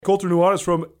Colter Nuanez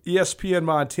from ESPN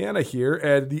Montana here,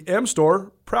 and the M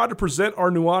Store, proud to present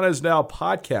our Nuanez Now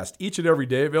podcast each and every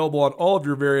day, available on all of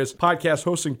your various podcast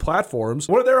hosting platforms.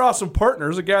 One of their awesome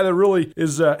partners, a guy that really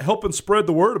is helping spread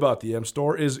the word about the M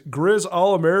Store, is Grizz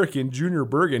All-American Junior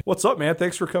Bergen. What's up, man?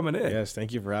 Thanks for coming in. Yes,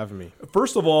 thank you for having me.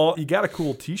 First of all, you got a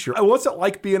cool t-shirt. What's it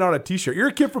like being on a t-shirt? You're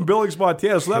a kid from Billings,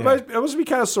 Montana, so that must be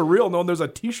kind of surreal knowing there's a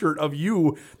t-shirt of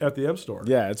you at the M Store.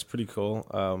 Yeah, it's pretty cool.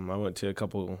 I went to a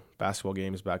couple basketball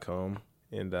games back home,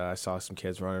 and I saw some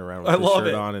kids running around with the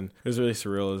shirt on, and it was really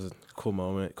surreal. It was a cool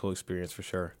moment, cool experience for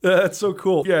sure. That's so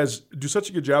cool. You guys do such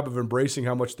a good job of embracing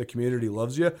how much the community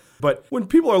loves you. But when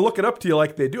people are looking up to you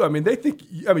like they do, they think,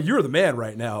 you're the man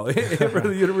right now for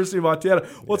the University of Montana.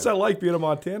 What's that like being a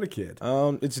Montana kid?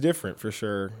 It's different for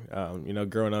sure.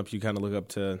 Growing up, you kind of look up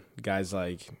to guys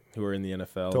like who are in the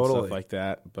NFL and stuff like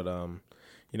that. But,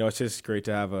 it's just great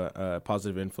to have a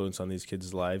positive influence on these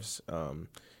kids' lives. I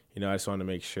just want to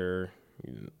make sure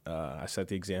I set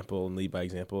the example and lead by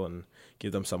example and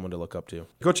give them someone to look up to.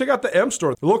 Go check out the M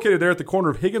Store. They're located there at the corner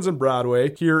of Higgins and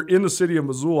Broadway here in the city of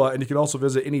Missoula, and you can also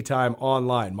visit anytime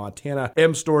online,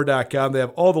 montanamstore.com. They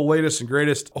have all the latest and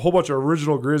greatest, a whole bunch of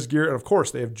original Grizz gear, and of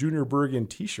course, they have Junior Bergen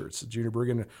t-shirts. Junior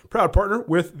Bergen, proud partner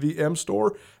with the M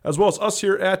Store, as well as us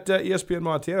here at ESPN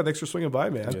Montana. Thanks for swinging by,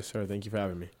 man. Yes, sir. Thank you for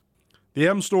having me. The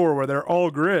M Store, where they're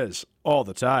all Grizz all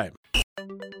the time.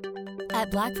 At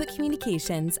Blackfoot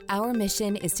Communications, our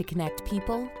mission is to connect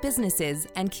people, businesses,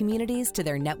 and communities to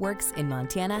their networks in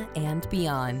Montana and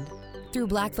beyond. Through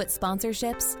Blackfoot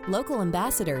sponsorships, local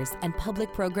ambassadors, and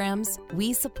public programs,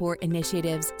 we support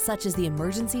initiatives such as the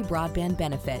Emergency Broadband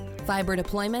Benefit, fiber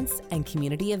deployments, and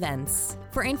community events.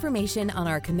 For information on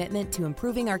our commitment to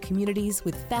improving our communities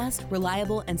with fast,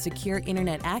 reliable, and secure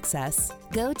internet access,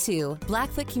 go to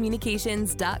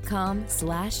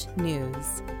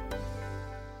blackfootcommunications.com/news.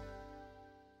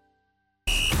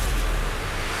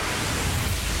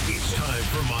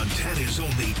 For Montana's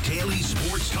only daily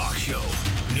sports talk show,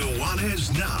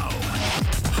 Nuanez Now.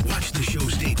 Watch the show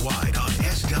statewide on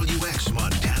SWX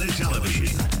Montana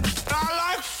Television.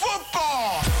 I like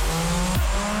football!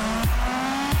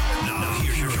 Now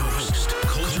here's your host,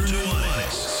 Colter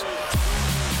Nuanez.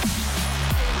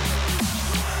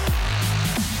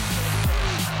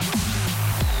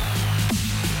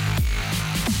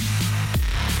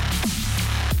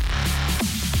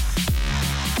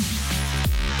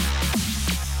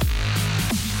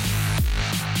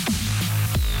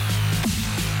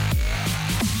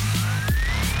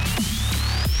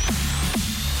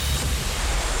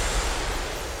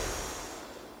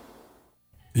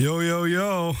 Yo, yo,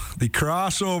 yo, the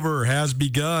crossover has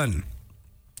begun.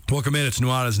 Welcome in, it's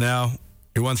Nuanez Now,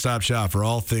 your one-stop shop for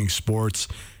all things sports,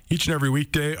 each and every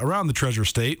weekday around the Treasure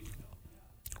State,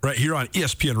 right here on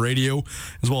ESPN Radio,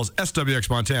 as well as SWX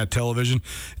Montana Television.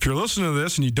 If you're listening to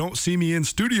this and you don't see me in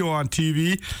studio on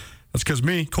TV, that's because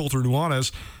me, Colter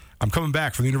Nuanez, I'm coming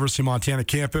back from the University of Montana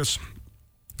campus.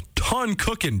 Ton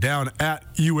cooking down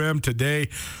at today.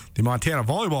 The Montana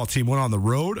volleyball team went on the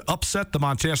road, upset the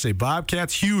Montana State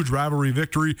Bobcats. Huge rivalry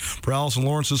victory for Allison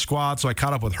Lawrence's squad, so I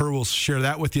caught up with her. We'll share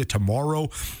that with you tomorrow.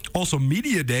 Also,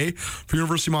 media day for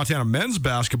University of Montana men's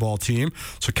basketball team,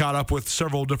 so caught up with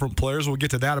several different players. We'll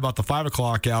get to that about the 5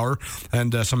 o'clock hour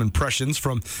and some impressions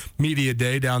from media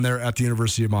day down there at the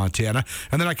University of Montana.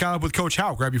 And then I caught up with Coach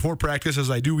Houck right before practice, as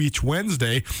I do each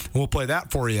Wednesday, and we'll play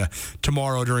that for you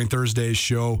tomorrow during Thursday's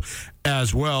show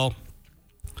as well.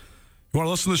 You want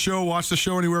to listen to the show, watch the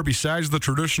show anywhere besides the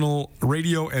traditional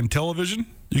radio and television?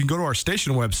 You can go to our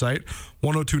station website,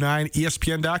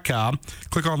 1029ESPN.com.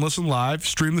 Click on Listen Live,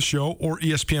 stream the show, or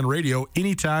ESPN Radio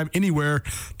anytime, anywhere,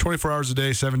 24 hours a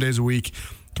day, 7 days a week,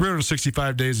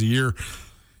 365 days a year.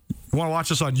 You want to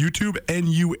watch us on YouTube?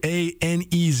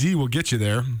 NUANEZ will get you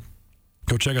there.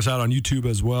 Go check us out on YouTube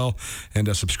as well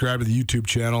and subscribe to the YouTube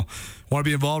channel. Want to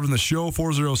be involved in the show?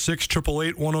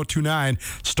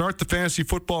 406-888-1029. Start the fantasy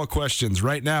football questions.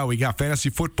 Right now, we got fantasy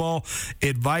football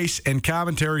advice and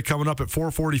commentary coming up at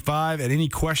 4:45. And any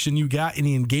question you got,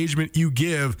 any engagement you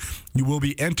give, you will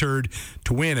be entered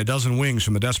to win a dozen wings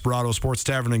from the Desperado Sports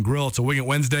Tavern and Grill. It's a Wing It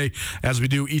Wednesday, as we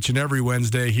do each and every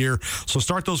Wednesday here. So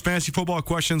start those fantasy football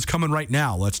questions coming right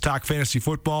now. Let's talk fantasy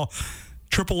football.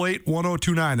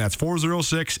 888-1029. That's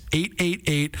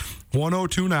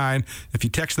 406-888-1029. If you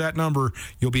text that number,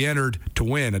 you'll be entered to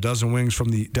win a dozen wings from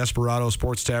the Desperado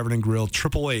Sports Tavern and Grill.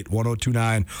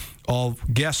 888-1029. All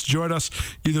guests join us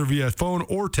either via phone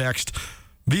or text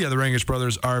via the Rangish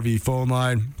Brothers RV phone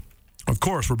line. Of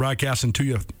course, we're broadcasting to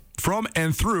you from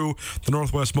and through the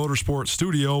Northwest Motorsport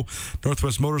studio.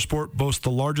 Northwest Motorsport boasts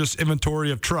the largest inventory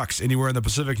of trucks anywhere in the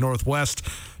Pacific Northwest.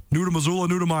 New to Missoula,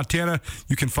 new to Montana,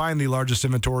 you can find the largest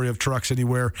inventory of trucks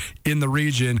anywhere in the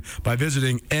region by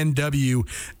visiting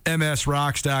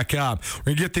nwmsrocks.com. We're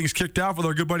going to get things kicked off with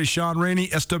our good buddy Shaun Rainey,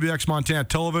 SWX Montana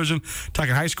Television,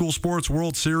 talking high school sports,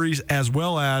 World Series, as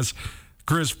well as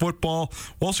Grizz football.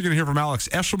 We're also going to hear from Alex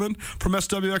Eschelman from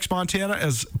SWX Montana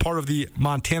as part of the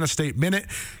Montana State Minute.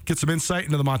 Get some insight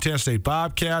into the Montana State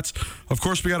Bobcats. Of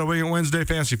course, we got a Wing It Wednesday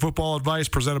fantasy football advice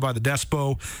presented by the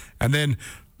Despo. And then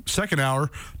second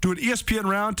hour, do an ESPN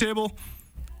roundtable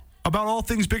about all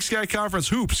things Big Sky Conference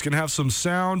hoops. Going to have some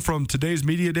sound from today's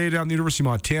media day down at the University of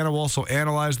Montana. We'll also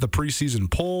analyze the preseason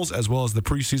polls as well as the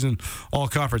preseason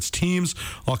all-conference teams.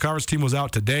 All-conference team was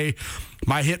out today.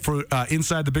 My hit for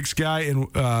inside the Big Sky and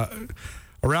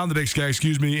around the Big Sky,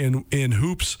 in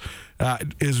hoops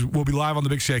will be live on the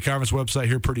Big Sky Conference website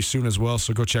here pretty soon as well.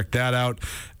 So go check that out.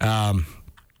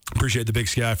 Appreciate the Big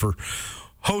Sky for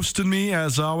hosting me,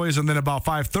 as always. And then about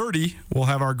 5:30, we'll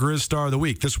have our Grizz Star of the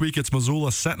Week. This week, it's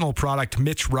Missoula Sentinel product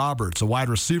Mitch Roberts, a wide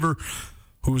receiver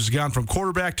who's gone from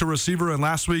quarterback to receiver, and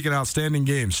last week, an outstanding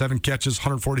game. 7 catches,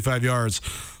 145 yards.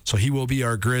 So he will be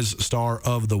our Grizz Star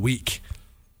of the Week.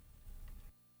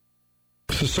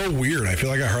 This is so weird. I feel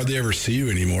like I hardly ever see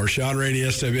you anymore. Shaun Rainey,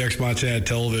 SWX Montana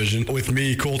Television. With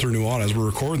me, Colter Nuanez. We're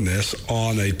recording this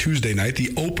on a Tuesday night,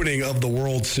 the opening of the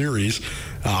World Series.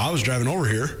 I was driving over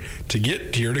here to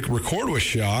get here to record with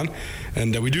Shaun,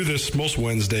 and we do this most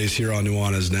Wednesdays here on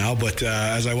Nuanez now. But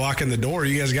as I walk in the door,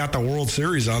 you guys got the World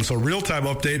Series on, so real-time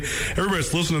update. Everybody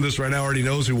that's listening to this right now already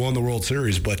knows who won the World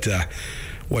Series, but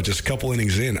just a couple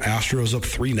innings in, Astros up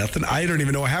 3-0. I don't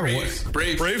even know what happened.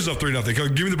 Braves up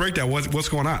 3-0. Give me the breakdown. What's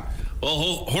going on? Well,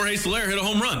 Jorge Soler hit a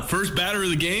home run. First batter of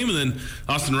the game, and then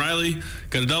Austin Riley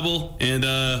got a double. And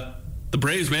the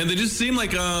Braves, man, they just seem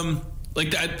like I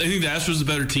think the Astros is a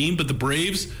better team, but the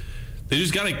Braves, they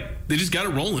just got it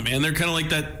rolling, man. They're kind of like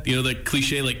that, that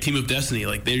cliche like team of destiny.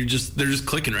 Like they're just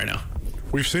clicking right now.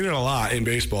 We've seen it a lot in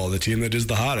baseball. The team that is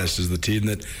the hottest is the team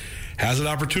that has an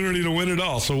opportunity to win it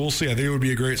all. So we'll see. I think it would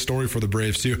be a great story for the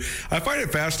Braves, too. I find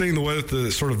it fascinating the way that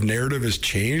the sort of narrative has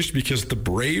changed, because the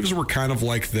Braves were kind of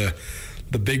like the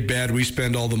big bad, we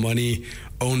spend all the money,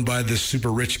 owned by this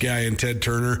super rich guy in Ted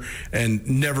Turner, and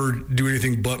never do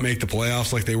anything but make the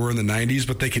playoffs like they were in the 90s,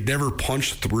 but they could never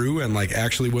punch through and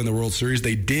actually win the World Series.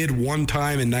 They did one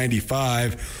time in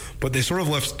 95, but they sort of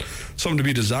left something to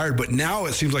be desired. But now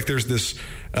it seems like there's this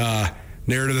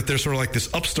narrative that they're sort of like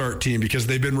this upstart team because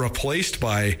they've been replaced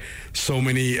by so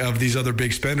many of these other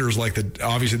big spenders, like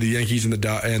obviously the Yankees and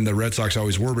the Red Sox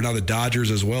always were, but now the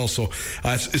Dodgers as well. So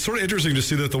it's sort of interesting to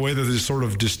see that the way that this sort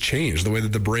of just changed, the way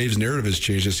that the Braves narrative has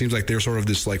changed. It seems like they're sort of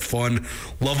this fun,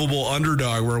 lovable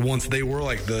underdog where once they were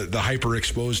the hyper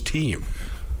exposed team.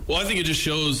 Well, I think it just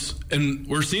shows, and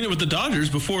we're seeing it with the Dodgers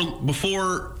before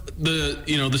the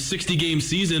 60-game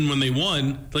season when they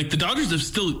won. The Dodgers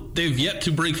they've yet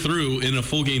to break through in a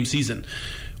full game season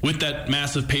with that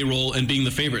massive payroll and being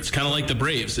the favorites, kind of like the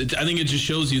Braves. I think it just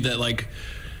shows you that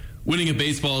winning a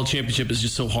baseball championship is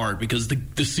just so hard because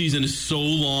the season is so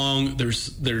long.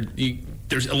 There's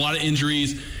a lot of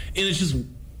injuries, and it's just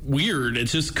weird.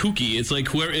 It's just kooky. It's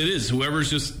whoever's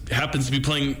just happens to be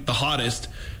playing the hottest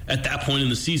at that point in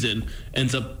the season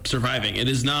ends up surviving. It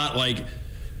is not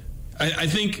I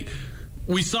think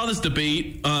we saw this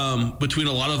debate between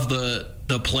a lot of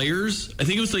the players. I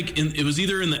think it was it was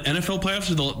either in the NFL playoffs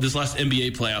or this last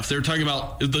NBA playoffs. They were talking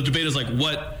about the debate is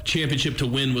what championship to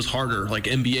win was harder,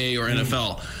 NBA or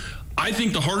NFL. I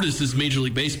think the hardest is Major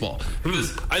League Baseball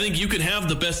because I think you can have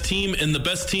the best team, and the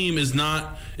best team is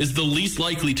the least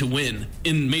likely to win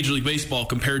in Major League Baseball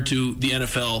compared to the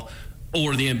NFL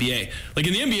or the NBA. In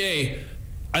the NBA,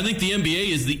 I think the NBA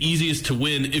is the easiest to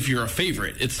win if you're a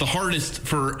favorite. It's the hardest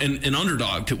for an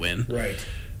underdog to win. Right.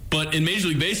 But in Major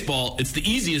League Baseball, it's the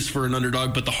easiest for an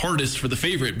underdog, but the hardest for the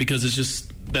favorite because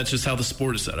that's just how the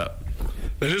sport is set up.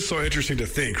 That is so interesting to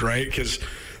think, right? Because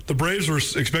the Braves were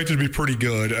expected to be pretty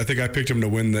good. I think I picked them to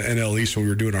win the NL East when we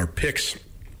were doing our picks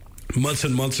months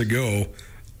and months ago.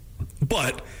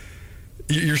 But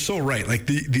you're so right.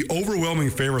 The overwhelming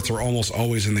favorites are almost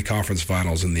always in the conference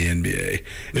finals in the NBA.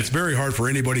 It's very hard for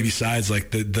anybody besides you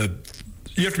have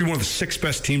to be one of the 6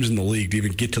 best teams in the league to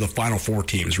even get to the final 4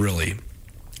 teams, really.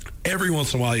 Every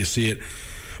once in a while you see it.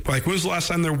 But when was the last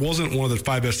time there wasn't one of the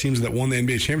 5 best teams that won the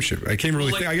NBA championship? I can't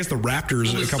really think. I guess the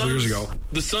Raptors a couple years ago.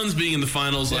 The Suns being in the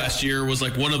finals last year was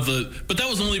one of the, but that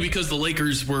was only because the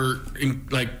Lakers were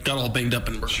got all banged up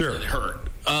and were really hurt.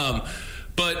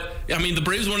 But the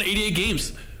Braves won 88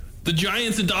 games. The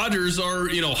Giants and Dodgers are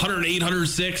 108,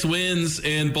 106 wins,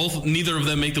 and neither of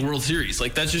them make the World Series.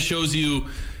 That just shows you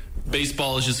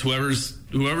baseball is just whoever's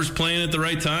whoever's playing at the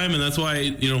right time, and that's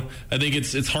why I think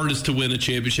it's hardest to win a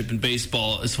championship in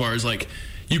baseball as far as like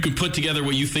you can put together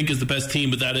what you think is the best team,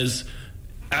 but that is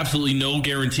absolutely no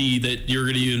guarantee that you're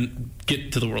going to even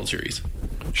get to the World Series.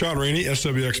 Shaun Rainey,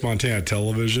 SWX Montana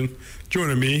Television,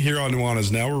 joining me here on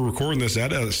Nuanez Now. We're recording this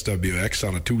at SWX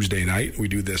on a Tuesday night. We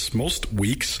do this most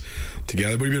weeks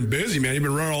together. But you've been busy, man. You've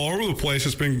been running all over the place.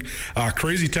 It's been a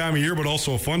crazy time of year, but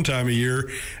also a fun time of year,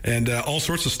 and all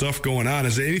sorts of stuff going on.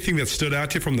 Is there anything that stood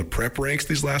out to you from the prep ranks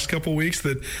these last couple of weeks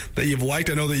that you've liked?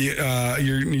 I know that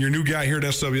your new guy here at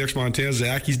SWX Montana,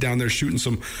 Zach, he's down there shooting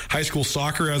some high school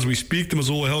soccer as we speak. The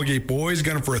Missoula Hellgate boys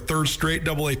got him for a third straight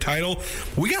AA title.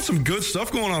 We got some good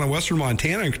stuff going on in Western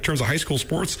Montana in terms of high school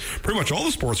sports, pretty much all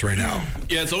the sports right now.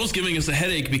 Yeah, it's almost giving us a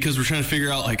headache because we're trying to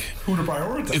figure out like who to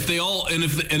prioritize. If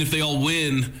they all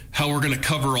win, how we're going to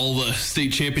cover all the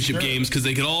state championship games, because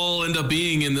they could all end up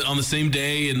being on the same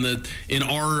day in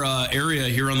our area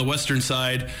here on the western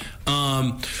side.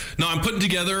 No, I'm putting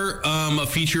together a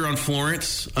feature on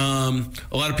Florence. A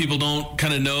lot of people don't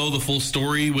kind of know the full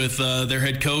story with their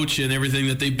head coach and everything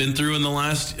that they've been through in the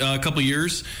last couple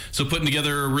years. So putting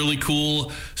together a really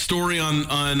cool story on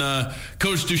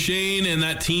Coach Duchesne and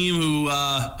that team who,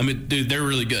 dude, they're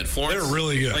really good. Florence, they're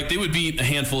really good. Like, they would beat a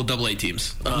handful of AA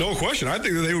teams. No question. I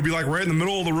think that they would be like right in the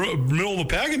middle of the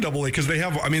pack in AA, because they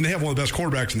have one of the best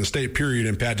quarterbacks in the state, period,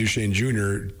 and Pat Duchesne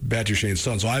Jr., Pat Duchesne's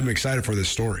son. So I'm excited for this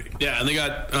story. Yeah, and they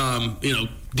got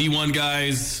D1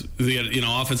 guys. They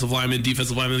got offensive linemen,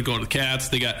 defensive linemen going to the Cats.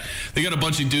 They got a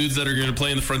bunch of dudes that are going to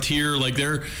play in the Frontier. Like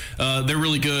they're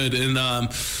really good,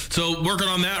 and so working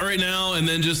on that right now. And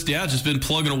then just been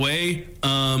plugging away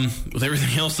with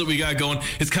everything else that we got going.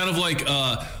 It's kind of like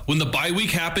when the bye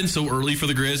week happened so early for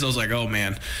the Grizz, I was like, oh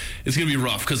man, it's going to be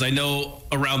rough, because I know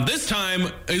around this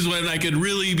time is when I could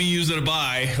really be using a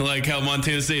bye, like how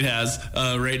Montana State has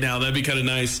right now. That'd be kind of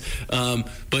nice.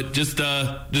 But just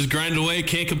grind away.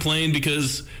 Can't complain,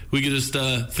 because we could just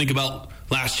think about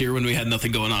last year when we had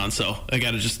nothing going on. So I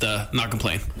got to just not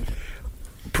complain.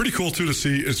 Pretty cool, too, to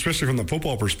see, especially from the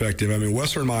football perspective. I mean,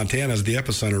 Western Montana is the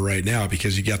epicenter right now,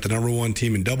 because you got the number one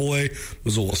team in AA,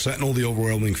 Missoula Sentinel, the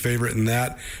overwhelming favorite in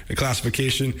that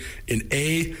classification. In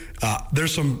A,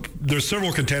 there's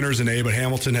several contenders in A, but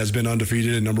Hamilton has been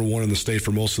undefeated and number one in the state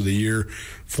for most of the year.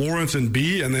 Florence in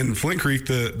B, and then Flint Creek,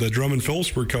 the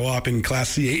Drummond-Phillipsburg co-op in Class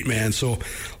C 8-man. So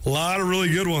a lot of really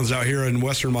good ones out here in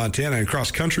Western Montana. And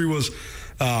cross country was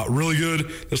really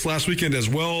good this last weekend as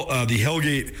well. The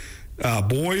Hellgate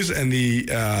boys and the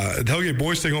Hellgate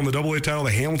boys take home the AA title.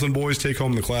 The Hamilton boys take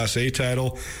home the Class A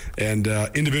title. And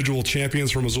individual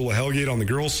champions from Missoula Hellgate on the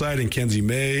girls' side, and Kenzie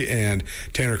May and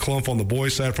Tanner Clump on the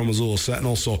boys' side from Missoula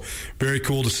Sentinel. So very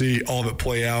cool to see all of it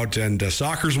play out. And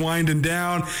soccer's winding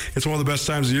down. It's one of the best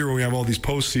times of year when we have all these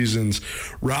postseasons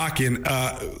rocking.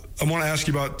 I want to ask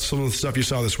you about some of the stuff you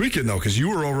saw this weekend, though, because you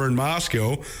were over in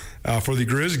Moscow for the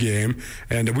Grizz game,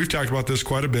 and we've talked about this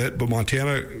quite a bit, but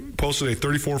Montana posted a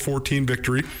 34-14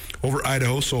 victory over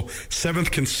Idaho, so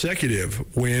 7th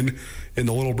consecutive win in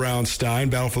the Little Brown Stein,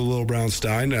 battle for the Little Brown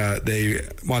Stein.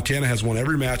 Montana has won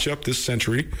every matchup this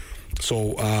century,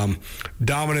 so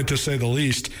dominant to say the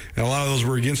least, and a lot of those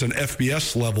were against an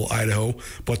FBS level Idaho,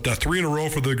 but 3 in a row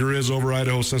for the Grizz over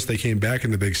Idaho since they came back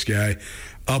in the Big Sky.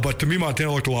 But to me,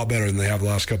 Montana looked a lot better than they have the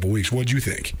last couple of weeks. What did you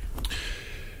think?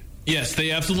 Yes, they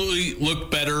absolutely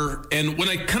look better. And when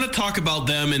I kind of talk about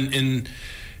them and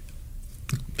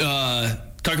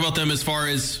talk about them as far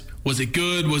as was it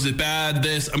good, was it bad,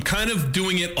 I'm kind of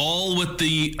doing it all with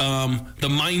the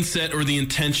mindset or the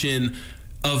intention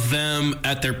of them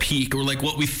at their peak, or like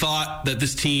what we thought that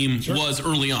this team was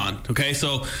early on. Okay,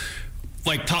 so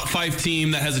like top 5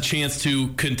 team that has a chance to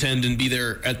contend and be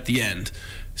there at the end.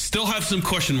 Still have some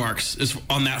question marks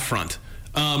on that front.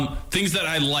 Things that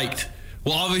I liked.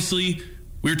 Well, obviously,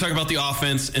 we were talking about the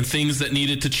offense and things that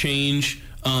needed to change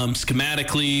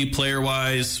schematically,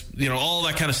 player-wise, all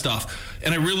that kind of stuff.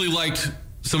 And I really liked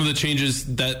some of the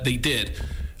changes that they did.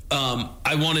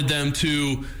 I wanted them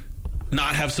to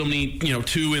not have so many,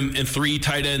 2 and 3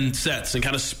 tight end sets, and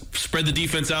kind of spread the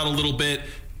defense out a little bit,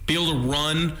 be able to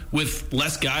run with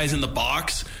less guys in the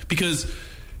box, because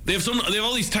they have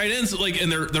all these tight ends,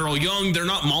 and they're all young. They're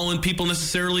not mauling people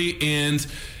necessarily, and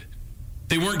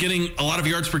they weren't getting a lot of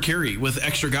yards per carry with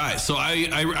extra guys. So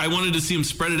I wanted to see them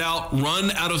spread it out,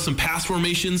 run out of some pass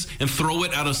formations, and throw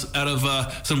it out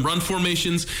of some run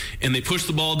formations. And they pushed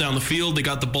the ball down the field. They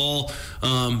got the ball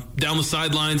down the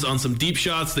sidelines on some deep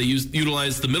shots. They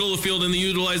utilized the middle of the field, and they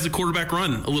utilized the quarterback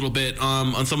run a little bit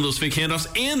on some of those fake handoffs.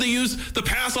 And they used the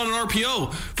pass on an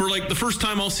RPO for the first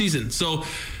time all season. So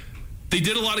they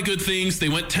did a lot of good things. They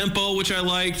went tempo, which I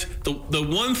liked. The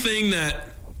one thing that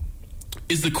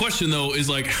is the question, though, is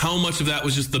like how much of that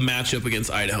was just the matchup against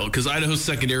Idaho? Because Idaho's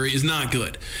secondary is not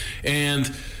good.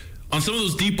 And on some of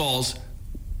those deep balls,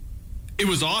 it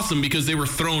was awesome because they were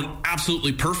thrown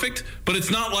absolutely perfect, but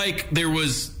it's not like there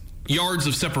was yards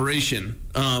of separation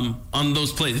on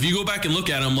those plays. If you go back and look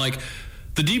at them, like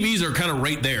the DBs are kind of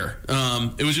right there.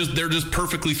 It was just, they're just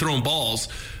perfectly thrown balls.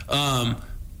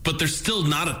 But there's still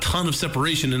not a ton of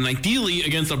separation. And ideally,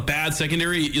 against a bad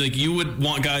secondary, like you would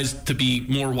want guys to be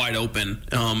more wide open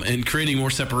and creating more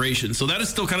separation. So that is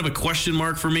still kind of a question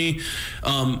mark for me.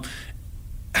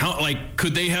 How, like,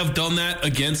 could they have done that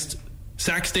against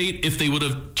Sac State if they would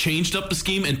have changed up the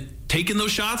scheme and taken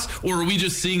those shots? Or are we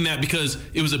just seeing that because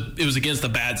it was against a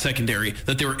bad secondary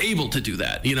that they were able to do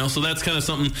that? You know, so that's kind of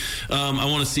something I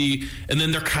want to see. And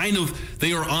then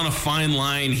they are on a fine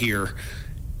line here.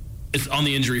 It's on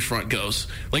the injury front goes.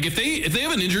 Like if they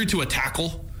have an injury to a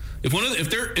tackle,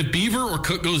 if Beaver or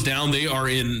Cook goes down, they are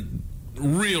in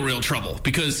real trouble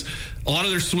because a lot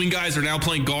of their swing guys are now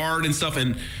playing guard and stuff.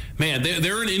 And man,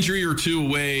 they're an injury or two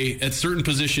away at certain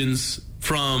positions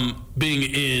from being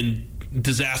in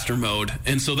disaster mode.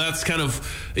 And so that's kind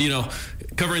of, you know,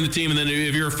 covering the team. And then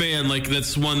if you're a fan, like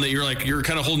that's one that you're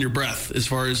kind of holding your breath as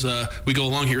far as we go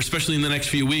along here, especially in the next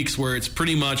few weeks where it's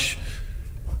pretty much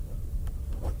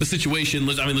the situation.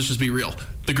 I mean, let's just be real.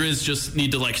 The Grizz just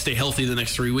need to like stay healthy the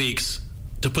next 3 weeks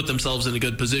to put themselves in a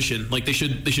good position. Like they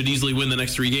should easily win the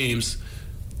next 3 games.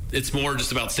 It's more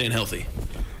just about staying healthy.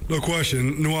 No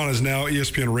question. Nuanez now,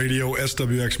 ESPN Radio,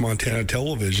 SWX Montana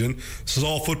Television. This is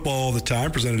all football all the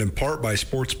time, presented in part by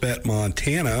Sportsbet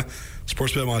Montana.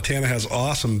 Sportsbet Montana has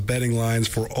awesome betting lines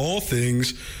for all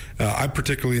things. I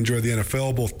particularly enjoy the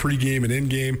NFL, both pregame and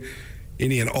in-game.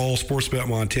 Any and all Sportsbet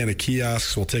Montana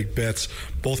kiosks will take bets,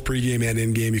 both pregame and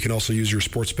in-game. You can also use your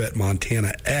Sportsbet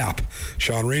Montana app.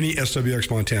 Shaun Rainey, SWX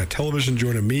Montana Television,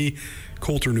 joining me,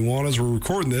 Colter Nuanez. We're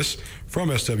recording this from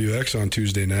SWX on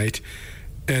Tuesday night.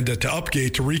 And to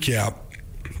recap,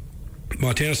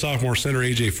 Montana sophomore center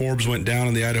A.J. Forbes went down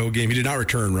in the Idaho game. He did not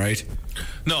return, right?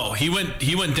 No, he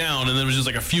went down, and then it was just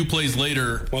like a few plays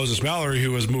later. Well, it was Mallory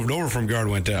who was moved over from guard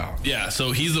went down. Yeah,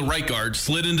 so he's the right guard,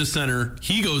 slid into center.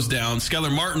 He goes down.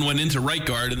 Skylar Martin went into right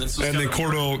guard, and then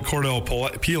Cordell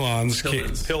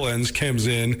Pillans comes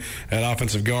in at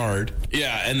offensive guard.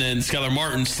 Yeah, and then Skylar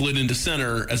Martin slid into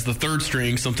center as the third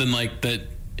string, something like that.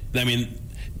 I mean,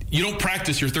 you don't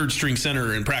practice your third string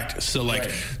center in practice, so like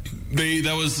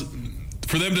that was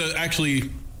for them to actually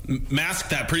mask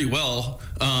that pretty well.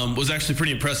 Was actually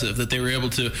pretty impressive that they were able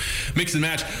to mix and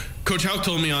match. Coach Houck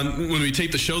told me when we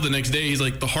taped the show the next day, he's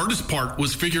like, the hardest part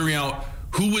was figuring out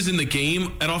who was in the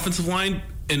game at offensive line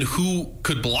and who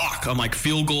could block on like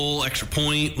field goal, extra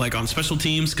point, like on special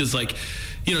teams. Cause like,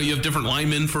 you know, you have different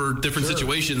linemen for different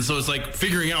situations. So it's like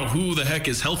figuring out who the heck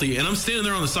is healthy. And I'm standing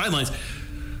there on the sidelines.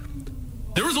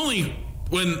 There was only,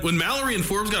 when Mallory and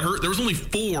Forbes got hurt, there was only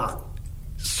 4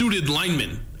 suited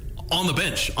linemen on the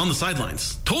bench, on the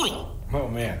sidelines, total. Oh,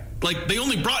 man. Like, they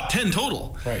only brought 10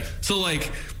 total. Right. So,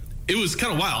 like, it was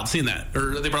kind of wild seeing that.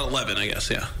 Or they brought 11, I guess,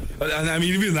 yeah. I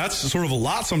mean, even that's sort of a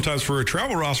lot sometimes for a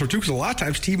travel roster, too, because a lot of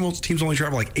times teams only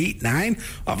travel like 8, 9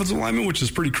 offensive linemen, which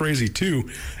is pretty crazy, too.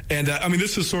 And, I mean,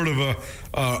 this is sort of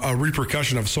a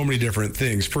repercussion of so many different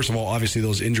things. First of all, obviously,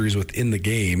 those injuries within the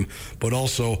game, but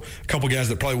also a couple guys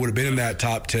that probably would have been in that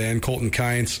top 10, Colton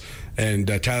Kynes and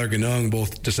Tyler Ganung,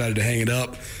 both decided to hang it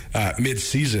up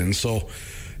mid-season. So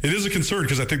it is a concern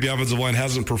because I think the offensive line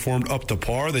hasn't performed up to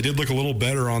par. They did look a little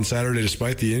better on Saturday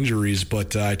despite the injuries,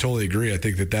 but I totally agree. I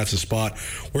think that's a spot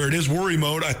where it is worry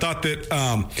mode. I thought that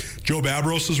Joe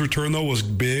Babros' return, though, was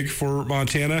big for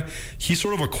Montana. He's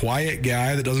sort of a quiet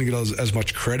guy that doesn't get as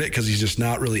much credit because he's just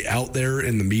not really out there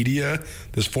in the media.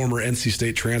 This former NC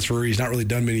State transfer, he's not really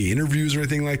done many interviews or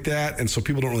anything like that, and so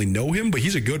people don't really know him, but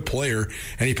he's a good player,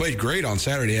 and he played great on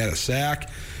Saturday. He had a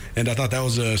sack, and I thought that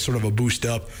was a sort of a boost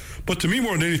up. But to me,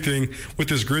 more than anything, with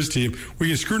this Grizz team, we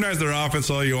can scrutinize their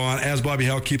offense all you want. As Bobby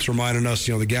Houck keeps reminding us,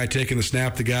 you know, the guy taking the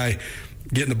snap, the guy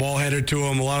getting the ball handed to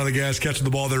him, a lot of the guys catching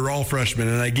the ball, they're all freshmen,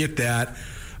 and I get that.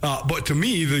 But to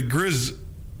me, the Grizz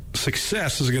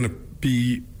success is going to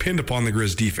be pinned upon the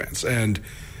Grizz defense. And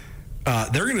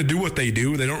they're going to do what they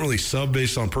do. They don't really sub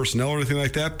based on personnel or anything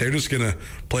like that. They're just going to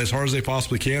play as hard as they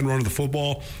possibly can, run the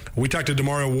football. We talked to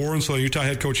Demario Warren, so Utah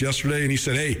head coach, yesterday, and he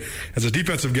said, hey, as a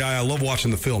defensive guy, I love watching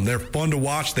the film. They're fun to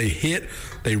watch. They hit,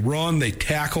 they run, they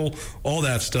tackle, all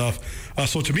that stuff.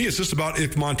 So to me, it's just about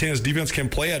if Montana's defense can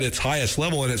play at its highest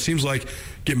level, and it seems like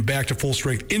getting back to full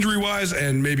strength injury-wise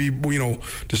and maybe, you know,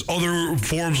 just other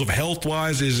forms of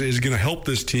health-wise is going to help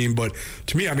this team. But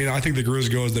to me, I mean, I think the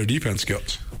Grizz go as their defense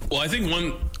goes. Well, I think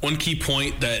one key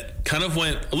point that kind of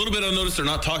went a little bit unnoticed or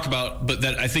not talked about, but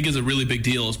that I think is a really big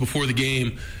deal is before the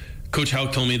game, Coach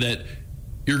Houck told me that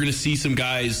you're going to see some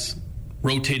guys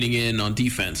rotating in on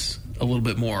defense a little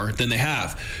bit more than they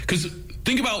have. Because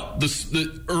think about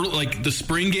the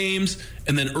spring games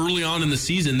and then early on in the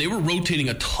season, they were rotating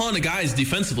a ton of guys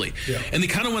defensively. Yeah. And they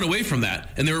kind of went away from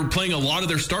that. And they were playing a lot of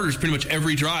their starters pretty much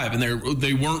every drive. And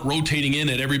they weren't rotating in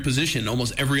at every position,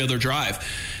 almost every other drive.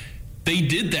 They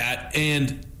did that.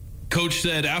 And Coach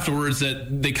said afterwards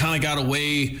that they kind of got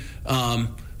away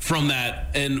from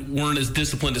that and weren't as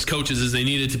disciplined as coaches as they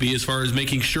needed to be as far as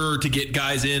making sure to get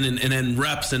guys in and then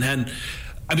reps. And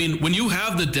I mean, when you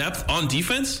have the depth on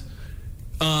defense,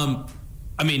 when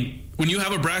you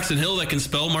have a Braxton Hill that can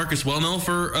spell Marcus Wellnell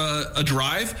for a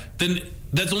drive, then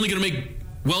that's only going to make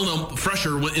Wellnell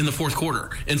fresher in the fourth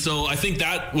quarter. And so I think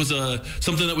that was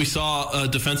something that we saw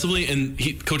defensively. And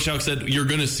Coach Houck said you're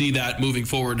going to see that moving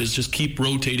forward is just keep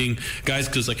rotating guys.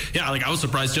 Because I was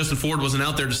surprised Justin Ford wasn't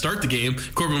out there to start the game.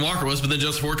 Corbin Walker was, but then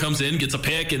Justin Ford comes in, gets a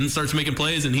pick, and starts making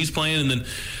plays, and he's playing, and then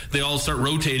they all start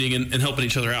rotating and helping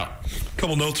each other out. A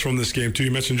couple notes from this game, too. You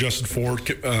mentioned Justin Ford,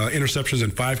 interceptions in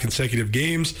 5 consecutive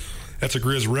games. That's a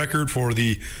Grizz record for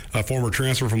the former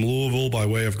transfer from Louisville by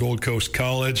way of Gold Coast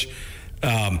College.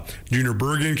 Junior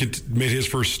Bergen made his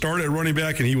first start at running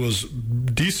back, and he was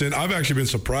decent. I've actually been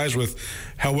surprised with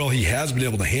how well he has been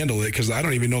able to handle it, because I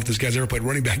don't even know if this guy's ever played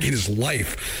running back in his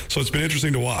life. So it's been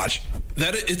interesting to watch.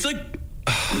 It's like,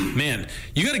 man,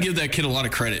 you got to give that kid a lot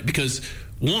of credit, because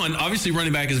one, obviously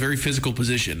running back is a very physical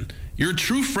position. You're a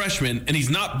true freshman, and he's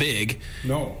not big.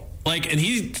 No. And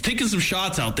he's taking some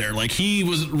shots out there. He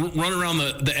was running around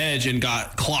the edge and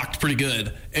got clocked pretty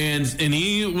good. And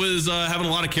he was having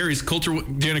a lot of carries. Colter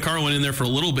Nuanez went in there for a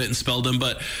little bit and spelled him.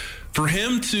 But for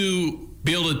him to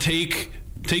be able to take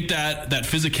that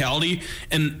physicality,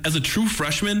 and as a true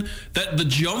freshman, that the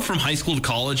jump from high school to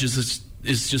college is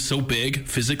just so big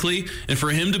physically. And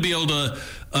for him to be able to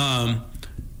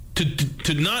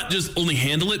not just only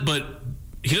handle it, but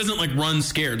he doesn't run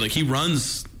scared. He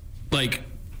runs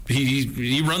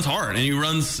He runs hard, and he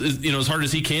runs as hard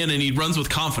as he can, and he runs with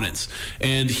confidence.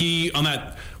 And he, on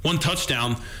that one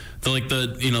touchdown,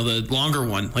 the longer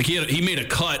one, he made a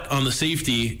cut on the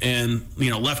safety and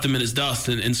left him in his dust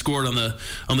and scored on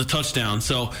the touchdown.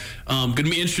 So going to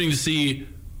be interesting to see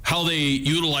how they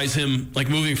utilize him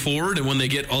moving forward and when they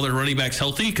get all their running backs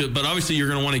healthy. But obviously you're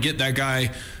going to want to get that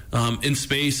guy in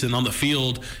space and on the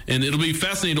field, and it'll be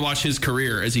fascinating to watch his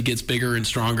career as he gets bigger and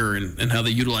stronger and how they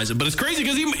utilize it. But it's crazy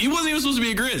because he wasn't even supposed to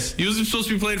be a Grizz. He was supposed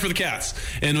to be playing for the Cats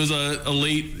and was a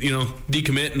late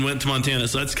decommit and went to Montana.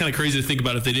 So that's kind of crazy to think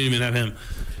about if they didn't even have him.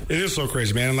 It is so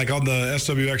crazy, man. On the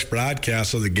SWX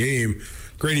broadcast of the game,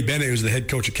 Grady Bennett, who's the head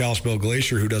coach at Kalispell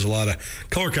Glacier, who does a lot of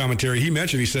color commentary,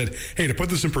 he said, hey, to put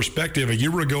this in perspective, a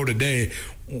year ago today,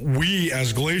 we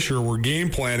as Glacier were game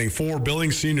planning for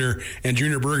Billings Senior and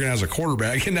Junior Bergen as a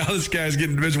quarterback, and now this guy's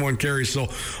getting Division I carries. So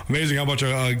amazing how much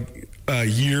a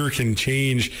year can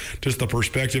change just the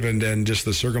perspective and just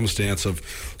the circumstance of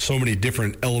so many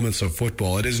different elements of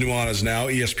football. It is Nuanez Now,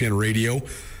 ESPN Radio,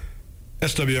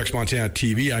 SWX Montana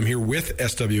TV. I'm here with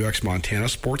SWX Montana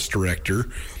Sports Director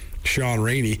Shaun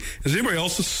Rainey. Has anybody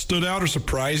else that stood out or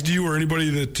surprised you, or anybody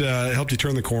that helped you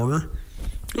turn the corner?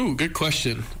 Ooh, good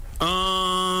question.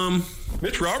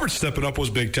 Mitch Roberts stepping up was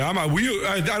big time. I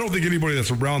don't think anybody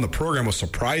that's around the program was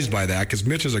surprised by that, because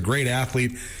Mitch is a great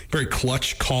athlete, very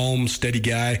clutch, calm, steady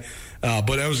guy.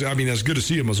 But it was good to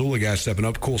see a Missoula guy stepping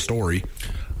up. Cool story.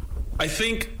 I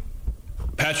think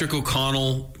Patrick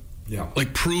O'Connell,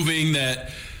 proving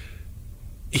that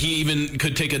he even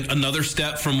could take another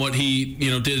step from what he,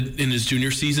 did in his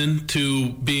junior season to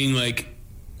being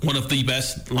one of the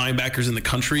best linebackers in the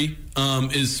country,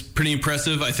 is pretty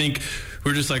impressive. I think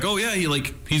we're just oh yeah,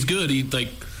 he's good.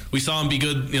 We saw him be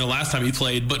good, last time he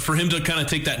played, but for him to kind of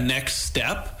take that next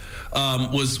step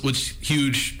was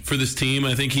huge for this team.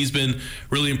 I think he's been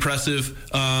really impressive.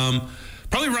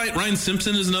 Probably Ryan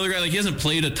Simpson is another guy. He hasn't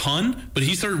played a ton, but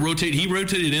he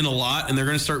rotated in a lot, and they're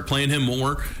going to start playing him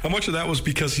more. How much of that was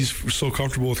because he's so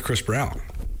comfortable with Chris Brown?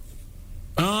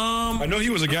 I know he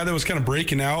was a guy that was kind of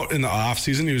breaking out in the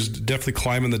offseason. He was definitely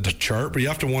climbing the chart, but you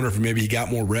have to wonder if maybe he got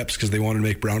more reps because they wanted to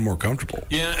make Brown more comfortable.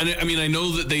 Yeah, and I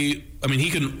know that he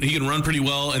can run pretty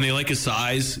well, and they like his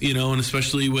size, and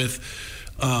especially with,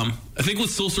 I think with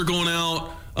Sulcer going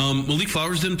out, Malik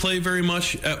Flowers didn't play very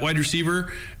much at wide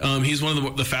receiver. He's one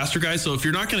of the faster guys. So if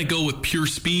you're not going to go with pure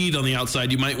speed on the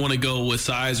outside, you might want to go with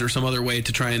size or some other way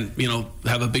to try and,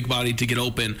 have a big body to get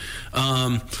open.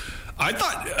 I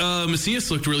thought Macias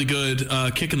looked really good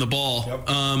kicking the ball.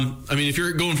 Yep. If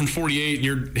you're going from 48 and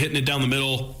you're hitting it down the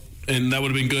middle and that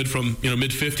would have been good from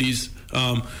mid-50s.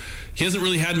 He hasn't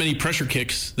really had many pressure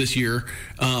kicks this year,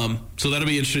 so that'll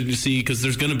be interesting to see, because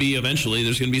there's going to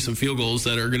be some field goals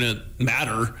that are going to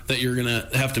matter that you're going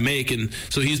to have to make, and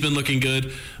so he's been looking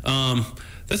good.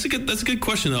 That's a good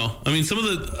question, though. I mean,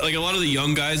 a lot of the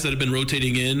young guys that have been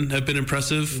rotating in have been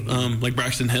impressive, like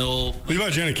Braxton Hill. Levi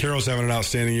Janicaro's having an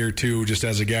outstanding year too, just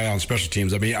as a guy on special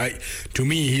teams. I mean, to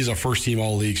me, he's a first-team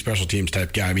all-league special teams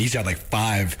type guy. I mean, he's had like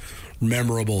 5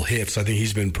 memorable hits. I think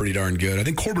he's been pretty darn good. I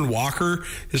think Corbin Walker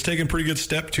has taken a pretty good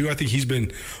step too. I think he's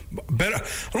been better.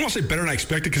 I don't want to say better than I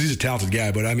expected, because he's a talented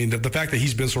guy, but I mean the fact that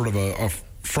he's been sort of a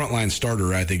frontline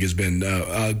starter, I think has been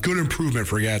a good improvement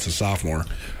for a guy that's a sophomore.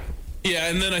 Yeah,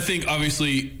 and then I think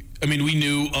obviously, I mean, we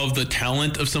knew of the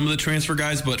talent of some of the transfer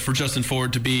guys, but for Justin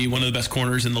Ford to be one of the best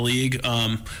corners in the league,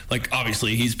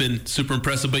 obviously he's been super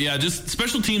impressive. But yeah, just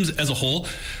special teams as a whole.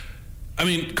 I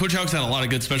mean, Coach Houck's had a lot of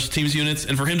good special teams units,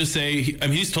 and for him to say,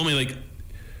 he's told me, like,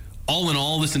 all in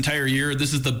all, this entire year,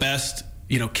 this is the best,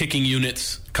 kicking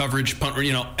units, coverage, punt,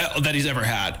 that he's ever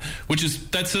had,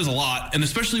 that says a lot. And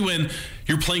especially when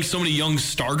you're playing so many young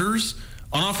starters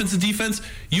on offense and defense,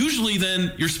 usually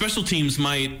then your special teams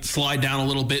might slide down a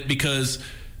little bit, because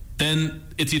then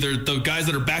it's either the guys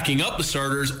that are backing up the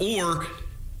starters, or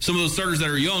some of those starters that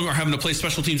are young are having to play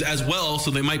special teams as well,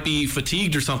 so they might be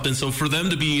fatigued or something. So for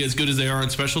them to be as good as they are on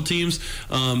special teams,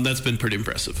 that's been pretty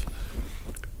impressive.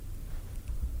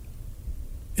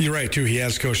 You're right, too. He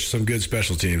has coached some good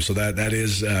special teams, so that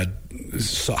is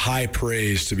high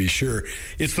praise, to be sure.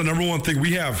 It's the number one thing.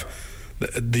 We have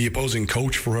the opposing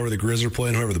coach for whoever the Grizz are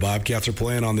playing, whoever the Bobcats are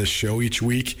playing on this show each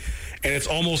week, and it's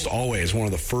almost always one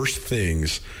of the first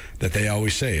things that they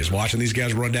always say is watching these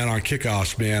guys run down on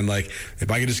kickoffs, man. Like,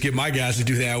 if I could just get my guys to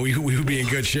do that, we would be in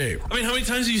good shape. I mean, how many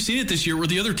times have you seen it this year where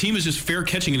the other team is just fair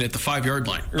catching it at the 5-yard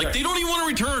line? Like, right. They don't even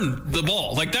want to return the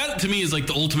ball. Like, that to me is like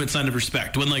the ultimate sign of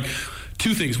respect. When, like,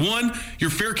 2 things. One,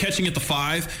 you're fair catching at the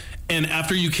 5, and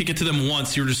after you kick it to them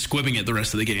once, you're just squibbing it the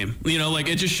rest of the game.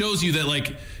 It just shows you that,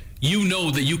 like, you know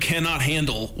that you cannot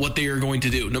handle what they are going to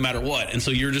do no matter what. And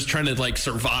so you're just trying to, like,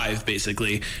 survive,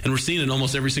 basically. And we're seeing it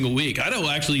almost every single week. Idaho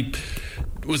actually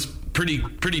was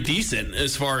pretty decent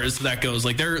as far as that goes.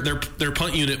 Like, their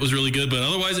punt unit was really good, but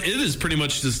otherwise it is pretty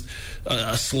much just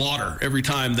a slaughter every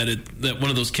time that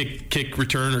one of those kick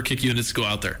return or kick units go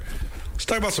out there. Let's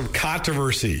talk about some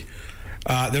controversy.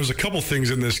 There was a couple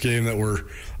things in this game that were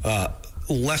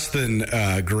less than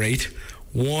great.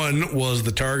 One was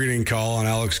the targeting call on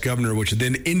Alex Eschelman, which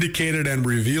then indicated and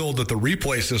revealed that the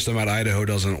replay system at Idaho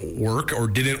doesn't work, or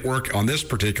didn't work on this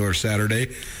particular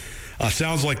Saturday.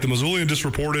 Sounds like the Missoulian just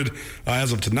reported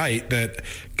as of tonight that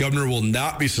Eschelman will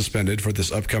not be suspended for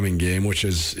this upcoming game, which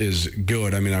is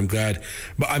good. I mean, I'm glad.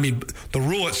 But I mean, the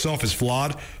rule itself is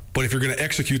flawed. But if you're going to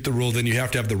execute the rule, then you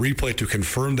have to have the replay to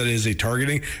confirm that it is a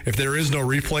targeting. If there is no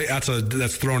replay,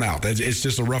 that's thrown out. It's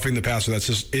just a roughing the passer. That's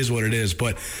just is what it is.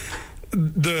 But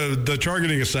the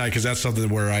targeting aside, because that's something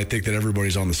where I think that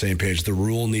everybody's on the same page. The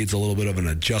rule needs a little bit of an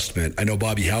adjustment. I know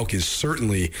Bobby Houck is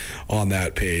certainly on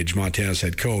that page, Montana's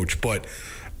head coach, but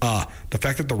the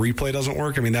fact that the replay doesn't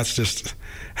work, I mean, that's just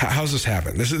how's this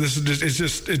happen? This is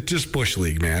just Bush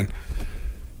League, man.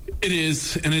 It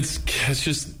is, and it's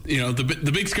just,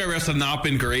 the Big Sky refs have not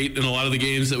been great in a lot of the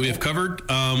games that we have covered.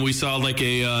 We saw like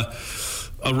a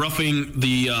roughing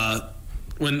the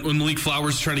when Malik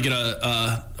Flowers was trying to get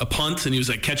a punt, and he was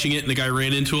like catching it, and the guy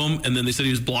ran into him, and then they said he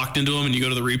was blocked into him, and you go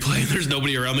to the replay, and there's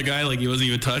nobody around the guy, like he wasn't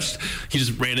even touched. He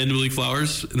just ran into Malik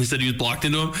Flowers, and they said he was blocked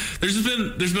into him.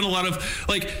 There's been a lot of,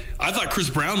 like, I thought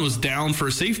Chris Brown was down for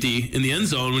a safety in the end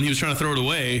zone when he was trying to throw it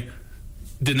away.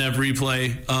 Didn't have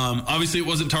replay. Obviously, it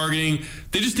wasn't targeting.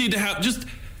 They just need to have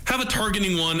a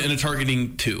targeting 1 and a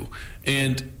targeting 2,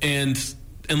 and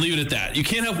leave it at that. You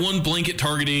can't have one blanket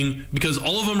targeting because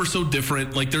all of them are so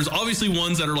different. Like, there's obviously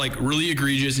ones that are like really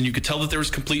egregious, and you could tell that there was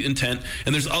complete intent,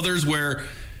 and there's others where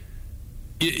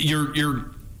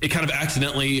it kind of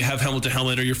accidentally have helmet to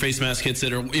helmet, or your face mask hits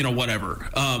it, or whatever.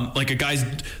 Like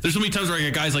there's so many times where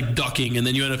a guy's like ducking, and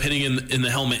then you end up hitting in the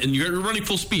helmet, and you're running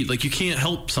full speed. Like, you can't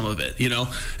help some of it,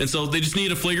 And so they just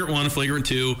need a flagrant 1, a flagrant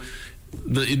 2.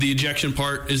 The ejection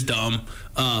part is dumb.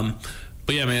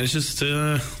 But yeah, man, it's just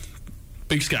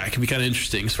Big Sky can be kind of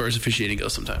interesting as far as officiating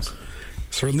goes sometimes.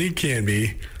 Certainly can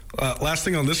be. Last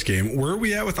thing on this game, where are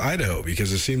we at with Idaho?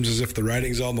 Because it seems as if the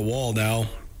writing's on the wall now.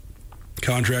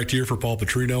 Contract year for Paul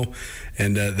Petrino,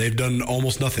 and they've done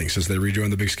almost nothing since they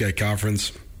rejoined the Big Sky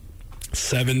Conference.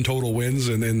 7 total wins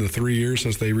in the 3 years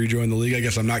since they rejoined the league. I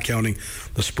guess I'm not counting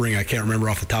the spring. I can't remember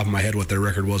off the top of my head what their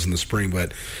record was in the spring,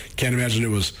 but can't imagine it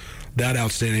was that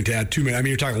outstanding to add 2 minutes. I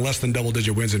mean, you're talking less than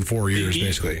double-digit wins in 4 years,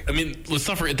 basically. I mean, let's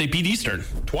not forget they beat Eastern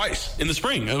twice in the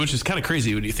spring, which is kind of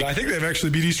crazy. What do you think? I think they've actually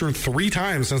beat Eastern 3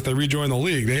 times since they rejoined the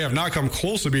league. They have not come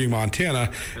close to beating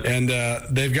Montana, and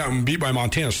they've gotten beat by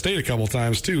Montana State a couple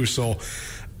times too. So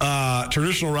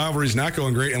traditional rivalry's not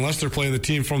going great unless they're playing the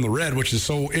team from the red, which is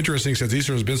so interesting since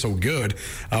Eastern has been so good.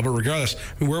 But regardless,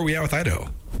 where are we at with Idaho?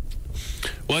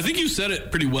 Well, I think you said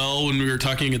it pretty well when we were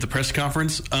talking at the press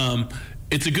conference.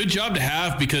 It's a good job to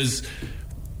have because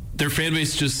their fan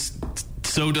base just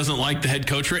so doesn't like the head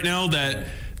coach right now that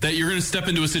you're going to step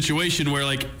into a situation where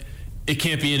like it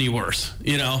can't be any worse,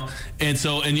 you know? And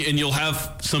so, and you'll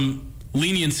have some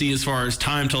leniency as far as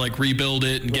time to like rebuild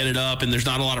it and get it up, and there's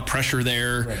not a lot of pressure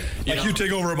there. Right. You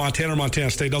take over at Montana or Montana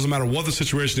State, doesn't matter what the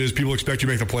situation is, people expect you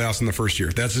to make the playoffs in the first year.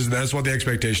 That's what the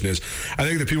expectation is. I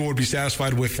think that people would be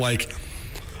satisfied with like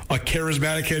a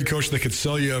charismatic head coach that could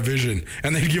sell you a vision,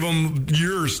 and they'd give them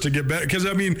years to get better. Because,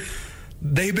 I mean,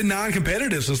 they've been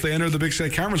non-competitive since they entered the Big Sky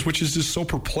Conference, which is just so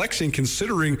perplexing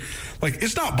considering, like,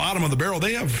 it's not bottom of the barrel.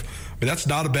 They have, I mean, that's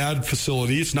not a bad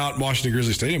facility. It's not Washington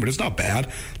Grizzly Stadium, but it's not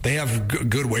bad. They have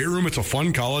good weight room. It's a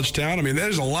fun college town. I mean,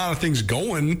 there's a lot of things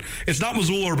going. It's not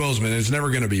Missoula or Bozeman. It's never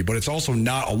going to be, but it's also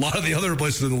not a lot of the other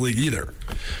places in the league either.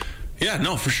 Yeah,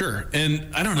 no, for sure.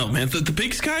 And I don't know, man. The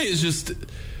Big Sky is just...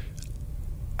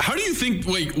 what do you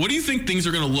think things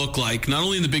are going to look like, not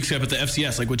only in the Big Sky, but the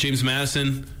FCS, like with James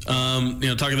Madison, talking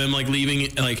to them, like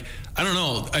leaving, like, I don't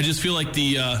know. I just feel like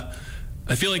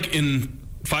I feel like in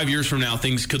 5 years from now,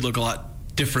 things could look a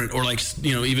lot different, or like,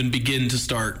 even begin to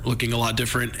start looking a lot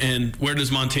different. And where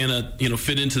does Montana,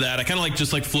 fit into that? I kind of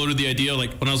just floated the idea,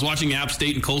 like when I was watching App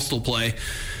State and Coastal play,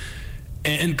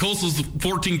 and Coastal's the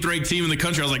 14th ranked team in the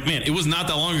country. I was like, man, it was not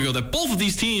that long ago that both of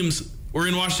these teams were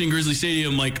in Washington Grizzly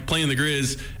Stadium, like playing the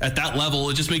Grizz at that level.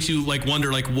 It just makes you like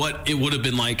wonder like what it would have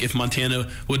been like if Montana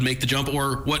would make the jump,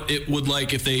 or what it would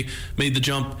like if they made the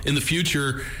jump in the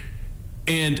future,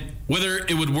 and whether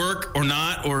it would work or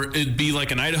not, or it'd be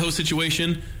like an Idaho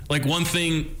situation. Like one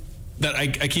thing that I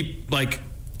keep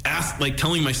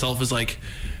telling myself is like,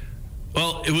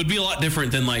 well, it would be a lot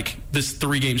different than like this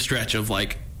 3-game stretch of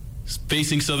like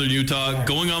facing Southern Utah,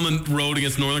 going on the road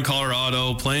against Northern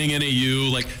Colorado, playing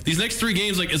NAU. Like these next 3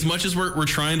 games, like as much as we're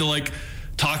trying to like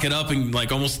talk it up and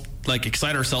like almost like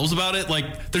excite ourselves about it,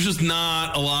 like there's just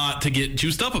not a lot to get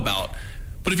juiced up about.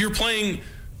 But if you're playing,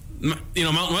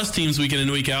 Mountain West teams week in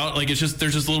and week out, like there's just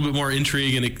a little bit more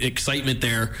intrigue and excitement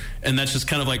there, and that's just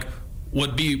kind of like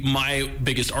what be my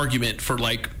biggest argument for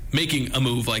like making a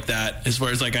move like that, as far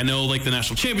as like I know like the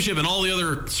national championship and all the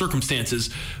other circumstances,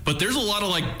 but there's a lot of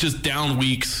like just down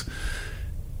weeks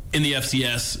in the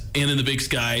FCS and in the Big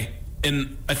Sky,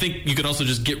 and I think you could also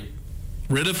just get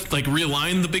rid of like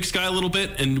realign the Big Sky a little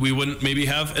bit, and we wouldn't maybe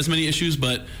have as many issues.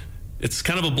 But it's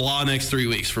kind of a blah next 3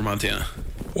 weeks for Montana.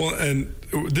 Well, and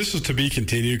this is to be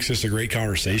continued because it's a great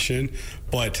conversation,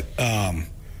 but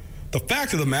the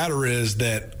fact of the matter is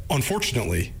that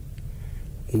unfortunately,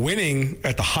 winning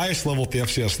at the highest level at the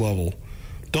FCS level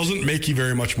doesn't make you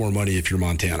very much more money if you're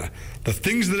Montana. The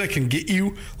things that it can get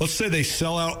you, let's say they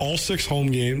sell out all 6 home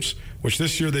games, which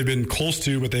this year they've been close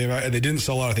to, but they didn't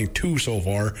sell out, I think, 2 so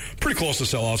far. Pretty close to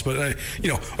sellouts, but,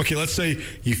 okay, let's say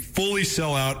you fully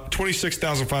sell out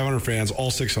 26,500 fans,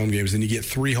 all 6 home games, then you get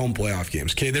 3 home playoff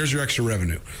games. Okay, there's your extra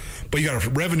revenue. But you got to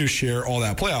revenue share all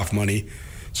that playoff money.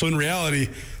 So in reality,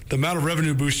 the amount of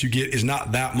revenue boost you get is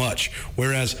not that much.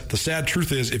 Whereas the sad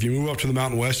truth is, if you move up to the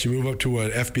Mountain West, you move up to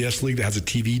an FBS league that has a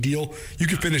TV deal, you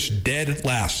can finish dead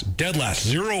last,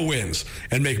 0 wins,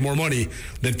 and make more money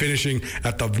than finishing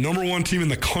at the number 1 team in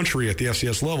the country at the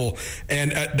FCS level.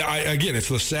 And again, it's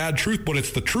the sad truth, but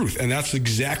it's the truth. And that's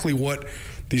exactly what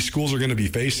these schools are going to be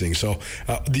facing. So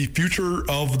the future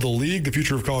of the league, the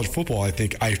future of college football, I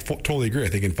totally agree. I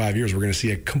think in 5 years we're going to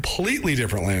see a completely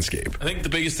different landscape. I think the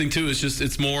biggest thing too is just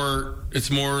it's more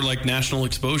like national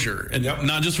exposure, and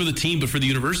not just for the team but for the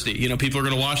university. People are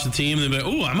going to watch the team and they'll be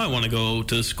like, oh, I might want to go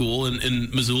to school in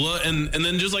Missoula, and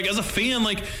then just like as a fan,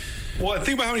 like. Well,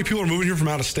 think about how many people are moving here from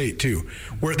out of state, too,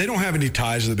 where they don't have any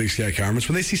ties to the Big Sky Conference.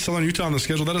 When they see Southern Utah on the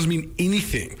schedule, that doesn't mean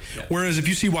anything. Yeah. Whereas if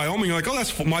you see Wyoming, you're like, oh,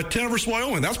 that's Montana versus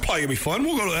Wyoming. That's probably going to be fun.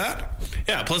 We'll go to that.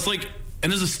 Yeah, plus,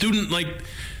 and as a student,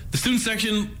 the student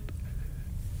section,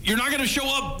 you're not going to show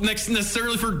up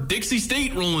necessarily for Dixie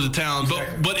State rolling into town.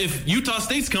 Exactly. But if Utah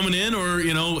State's coming in, or,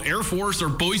 Air Force or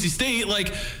Boise State,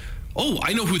 oh,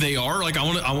 I know who they are.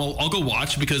 I'll go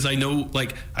watch because I know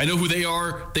who they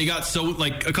are. They got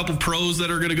a couple pros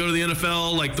that are going to go to the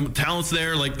NFL. Like the talent's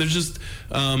there. Like there's just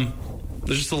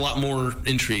a lot more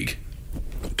intrigue.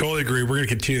 Totally agree. We're going to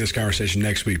continue this conversation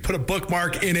next week. Put a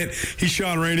bookmark in it. He's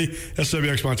Shaun Rainey,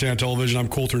 SWX Montana Television. I'm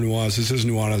Colter Nuanez. This is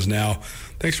Nuanez Now.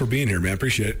 Thanks for being here, man.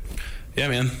 Appreciate it. Yeah,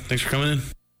 man. Thanks for coming in.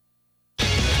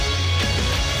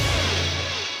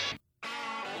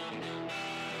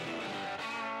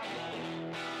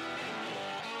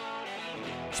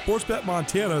 Sportsbet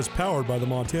Montana is powered by the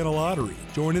Montana Lottery.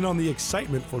 Join in on the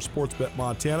excitement for Sportsbet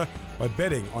Montana by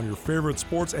betting on your favorite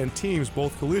sports and teams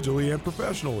both collegially and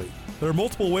professionally. There are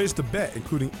multiple ways to bet,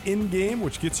 including in-game,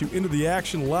 which gets you into the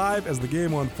action live as the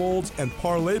game unfolds, and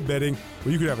parlay betting,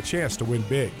 where you could have a chance to win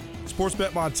big.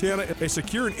 Sportsbet Montana, a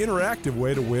secure and interactive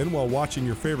way to win while watching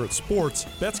your favorite sports.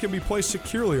 Bets can be placed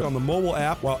securely on the mobile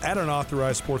app while at an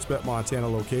authorized Sportsbet Montana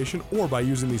location or by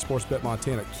using the Sportsbet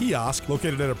Montana kiosk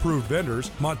located at approved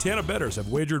vendors. Montana bettors have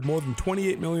wagered more than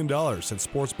 $28 million since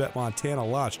Sportsbet Montana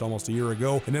launched almost a year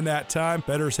ago, and in that time,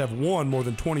 bettors have won more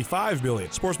than $25 million.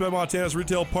 Sportsbet Montana's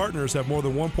retail partners have more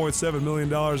than $1.7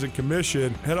 million in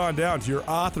commission. Head on down to your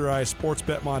authorized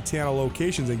Sportsbet Montana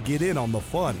locations and get in on the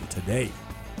fun today.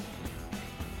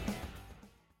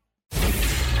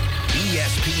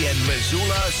 ESPN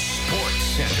Missoula Sports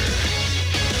Center.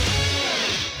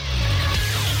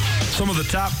 Some of the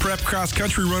top prep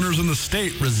cross-country runners in the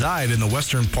state reside in the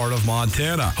western part of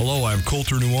Montana. Hello, I'm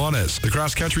Colter Nuanez. The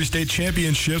cross-country state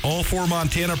championship, all 4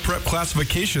 Montana prep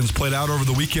classifications played out over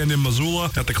the weekend in Missoula.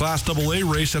 At the Class AA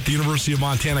race at the University of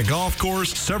Montana Golf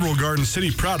Course, several Garden City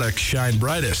products shine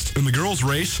brightest. In the girls'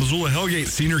 race, Missoula Hellgate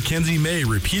senior Kenzie May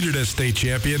repeated as state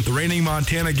champion. The reigning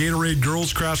Montana Gatorade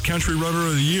Girls Cross-Country Runner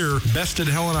of the Year bested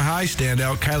Helena High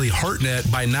standout Kylie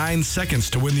Hartnett by 9 seconds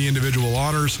to win the individual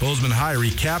honors. Bozeman High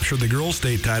recaptured the girls'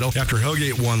 state title after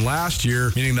Hellgate won last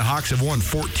year, meaning the Hawks have won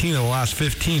 14 of the last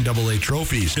 15 AA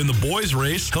trophies. In the boys'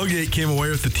 race, Hellgate came away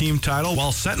with the team title,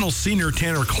 while Sentinel senior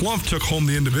Tanner Klumpf took home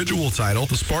the individual title.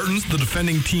 The Spartans, the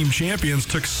defending team champions,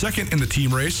 took second in the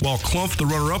team race, while Klumpf, the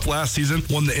runner-up last season,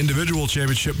 won the individual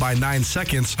championship by 9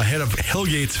 seconds ahead of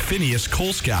Hellgate's Phineas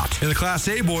Colescott. In the Class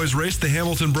A boys' race, the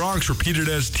Hamilton Broncs repeated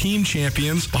as team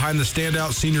champions behind the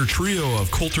standout senior trio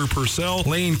of Colter Purcell,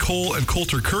 Lane Cole, and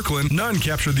Colter Kirkland. None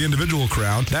captured the individual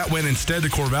crown. That went instead to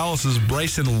Corvallis'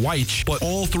 Bryson Weich, but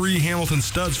all 3 Hamilton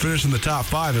studs finished in the top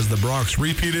 5 as the Broncs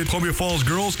repeated. Columbia Falls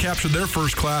girls captured their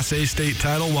first Class A state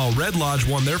title, while Red Lodge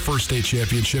won their first state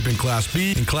championship in Class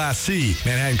B. In Class C,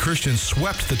 Manhattan Christian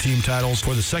swept the team titles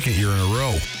for the second year in a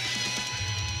row.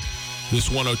 This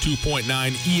 102.9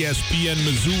 ESPN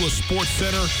Missoula Sports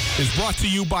Center is brought to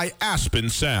you by Aspen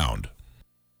Sound.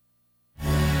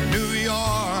 New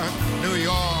York, New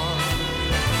York.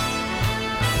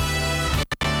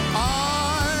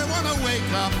 I want to wake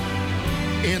up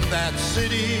in that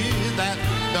city that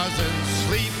doesn't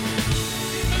sleep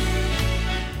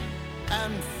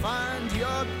and find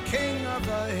your king of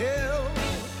the hill,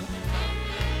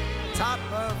 top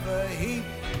of the heap.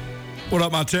 What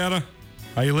up, Montana?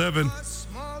 How you living?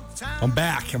 I'm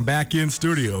back. I'm back in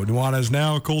studio. Nuanez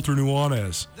Now, Colter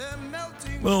Nuanez.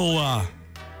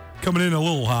 Coming in a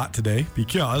little hot today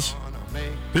because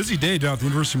busy day down at the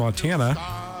University of Montana.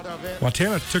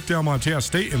 Montana took down Montana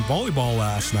State in volleyball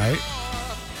last night.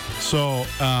 So,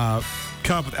 caught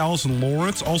up with Allison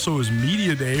Lawrence. Also, it was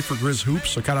media day for Grizz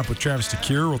Hoops. So, caught up with Travis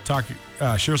DeCure.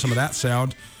 We'll share some of that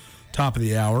sound top of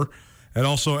the hour. And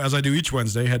also, as I do each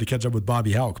Wednesday, had to catch up with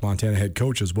Bobby Houck, Montana head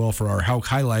coach, as well for our Houck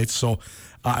highlights. So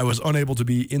I was unable to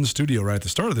be in studio right at the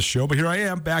start of the show, but here I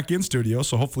am back in studio.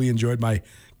 So hopefully you enjoyed my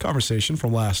conversation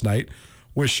from last night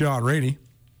with Shaun Rainey.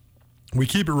 We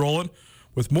keep it rolling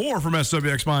with more from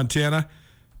SWX Montana.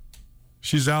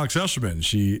 She's Alex Eschelman.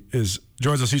 She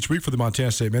joins us each week for the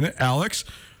Montana State Minute. Alex,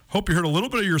 hope you heard a little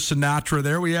bit of your Sinatra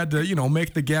there. We had to,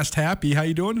 make the guest happy. How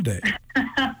you doing today?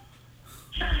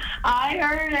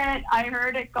 I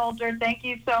heard it, Colter. Thank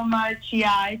you so much.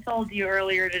 Yeah, I told you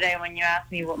earlier today when you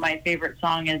asked me what my favorite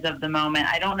song is of the moment.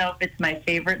 I don't know if it's my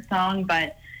favorite song,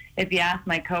 but if you ask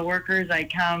my coworkers, I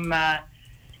come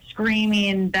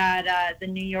screaming that the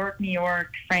New York, New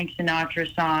York Frank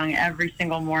Sinatra song every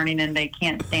single morning, and they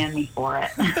can't stand me for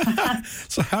it.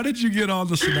 So how did you get on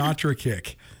the Sinatra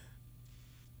kick?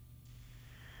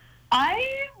 I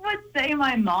would say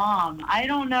my mom. I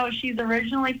don't know. She's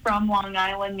originally from Long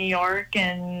Island, New York,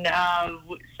 and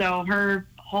so her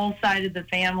whole side of the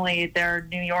family, they're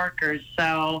New Yorkers.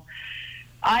 So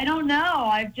I don't know.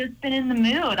 I've just been in the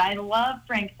mood. I love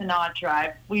Frank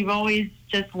Sinatra. We've always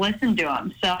just listened to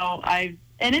him.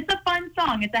 And it's a fun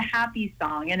song. It's a happy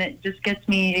song, and it just gets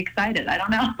me excited. I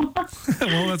don't know.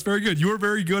 Well, that's very good. You are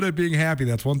very good at being happy.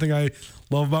 That's one thing I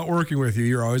love about working with you.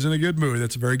 You're always in a good mood.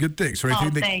 That's a very good thing. So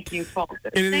thank you, Colter.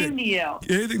 Same to you.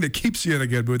 Anything that keeps you in a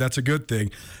good mood, that's a good thing.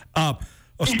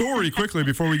 a story quickly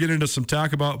before we get into some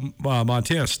talk about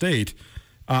Montana State.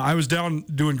 I was down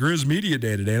doing Grizz Media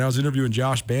Day today, and I was interviewing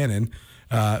Josh Bannon,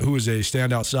 who is a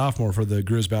standout sophomore for the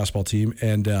Grizz basketball team.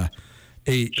 And I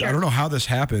don't know how this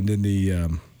happened in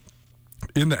the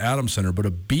Adams Center, but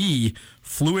a bee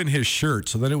flew in his shirt.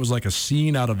 So then it was like a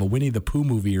scene out of a Winnie the Pooh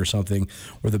movie or something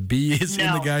where the bee is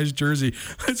in the guy's jersey.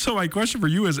 And so my question for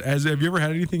you is, have you ever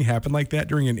had anything happen like that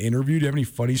during an interview? Do you have any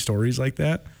funny stories like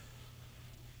that?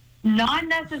 Not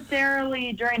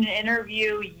necessarily during an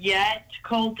interview yet,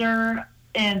 Colter,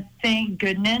 and thank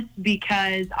goodness,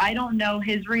 because I don't know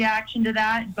his reaction to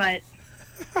that, but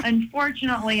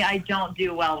unfortunately, I don't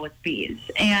do well with bees.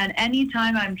 And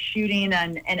anytime I'm shooting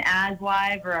an as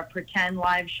live or a pretend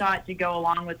live shot to go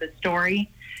along with the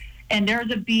story, and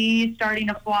there's a bee starting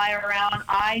to fly around,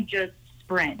 I just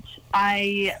sprint.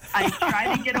 I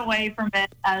try to get away from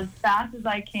it as fast as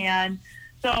I can.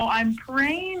 So I'm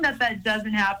praying that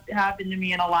doesn't have to happen to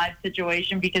me in a live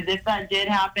situation, because if that did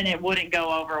happen, it wouldn't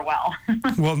go over well.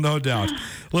 Well, no doubt.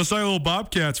 Let's talk a little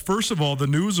Bobcats. First of all, the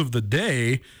news of the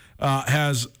day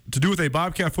has to do with a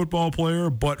Bobcat football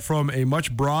player, but from a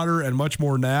much broader and much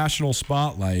more national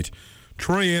spotlight.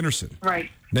 Troy Anderson,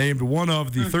 named one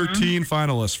of the 13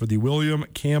 finalists for the William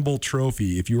Campbell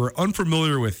Trophy. If you are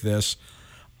unfamiliar with this,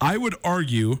 I would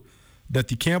argue that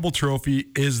the Campbell Trophy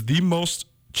is the most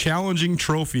challenging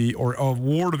trophy or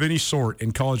award of any sort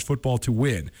in college football to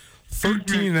win.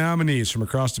 13 nominees from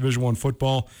across Division I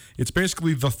football. It's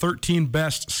basically the 13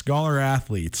 best scholar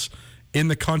athletes in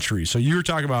the country. So you're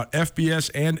talking about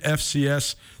FBS and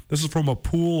FCS. This is from a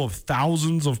pool of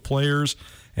thousands of players.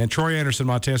 And Troy Anderson,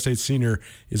 Montana State senior,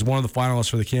 is one of the finalists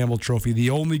for the Campbell Trophy, the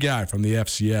only guy from the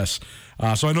FCS.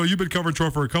 So I know you've been covering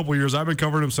Troy for a couple of years. I've been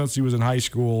covering him since he was in high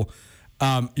school.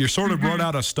 You're sort of run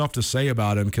out of stuff to say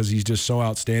about him because he's just so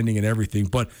outstanding and everything.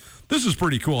 But this is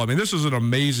pretty cool. I mean, this is an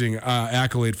amazing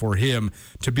accolade for him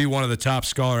to be one of the top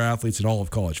scholar athletes in all of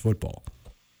college football.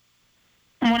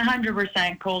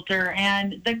 100%, Colter.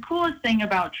 And the coolest thing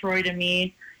about Troy to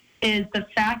me is the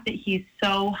fact that he's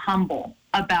so humble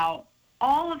about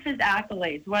all of his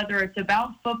accolades, whether it's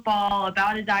about football,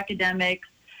 about his academics,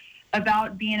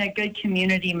 about being a good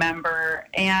community member.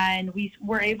 And we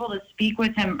were able to speak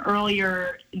with him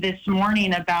earlier this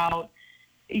morning about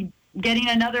getting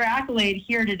another accolade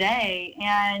here today.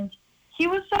 And he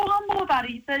was so humble about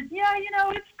it. He said, yeah,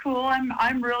 it's cool.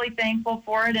 I'm really thankful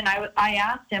for it. And I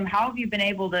asked him, how have you been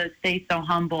able to stay so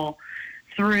humble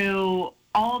through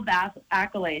all of the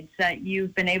accolades that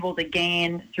you've been able to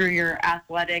gain through your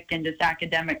athletic and just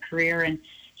academic career? And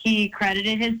he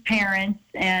credited his parents,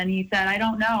 and he said, I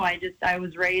don't know. I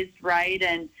was raised right,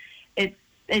 and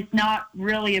it's not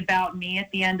really about me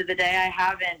at the end of the day. I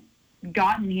haven't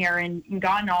gotten here and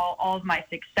gotten all of my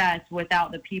success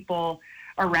without the people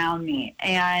around me.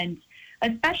 And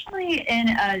especially in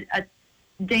a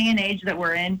day and age that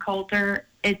we're in, Colter,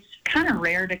 it's kind of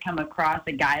rare to come across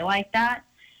a guy like that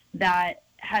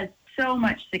has so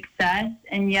much success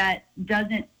and yet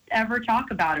doesn't ever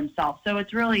talk about himself. So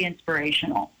it's really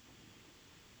inspirational.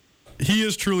 He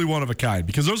is truly one of a kind,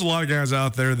 because there's a lot of guys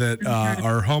out there that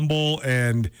are humble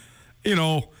and,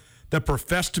 that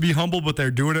profess to be humble, but they're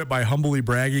doing it by humbly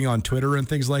bragging on Twitter and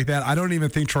things like that. I don't even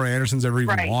think Troy Anderson's ever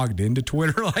even logged into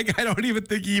Twitter. I don't even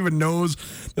think he even knows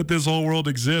that this whole world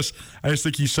exists. I just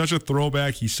think he's such a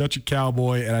throwback. He's such a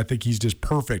cowboy, and I think he's just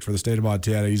perfect for the state of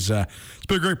Montana. It's been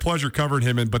a great pleasure covering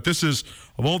him, but this is,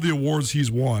 of all the awards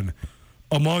he's won,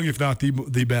 among, if not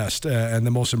the best and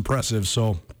the most impressive.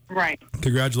 So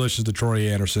congratulations to Troy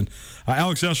Anderson.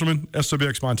 Alex Eschelman,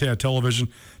 SWX Montana Television,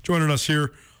 joining us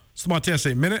here. It's the Montana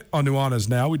State Minute on Nuanez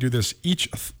Now. We do this each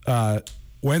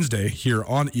Wednesday here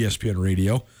on ESPN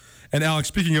Radio. And Alex,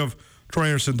 speaking of Troy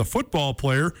Anderson, the football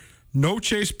player, no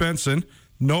Chase Benson,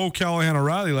 no Callahan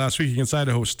O'Reilly last week against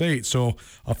Idaho State. So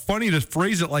funny to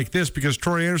phrase it like this, because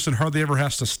Troy Anderson hardly ever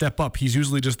has to step up. He's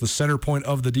usually just the center point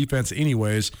of the defense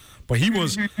anyways. But he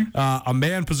was a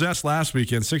man possessed last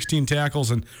weekend, 16 tackles,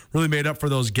 and really made up for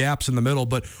those gaps in the middle.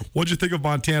 But what did you think of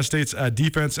Montana State's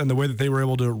defense and the way that they were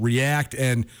able to react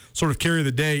and sort of carry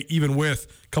the day, even with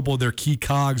a couple of their key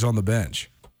cogs on the bench?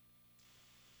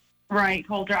 Right,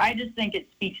 Colter. I just think it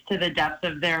speaks to the depth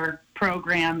of their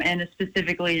program and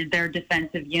specifically their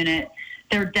defensive unit.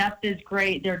 Their depth is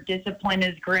great. Their discipline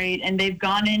is great. And they've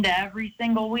gone into every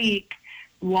single week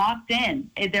locked in.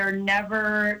 They're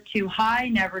never too high,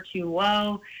 never too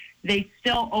low. They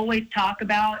still always talk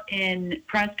about in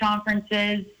press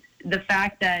conferences the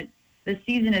fact that the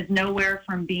season is nowhere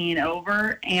from being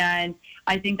over. And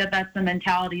I think that that's the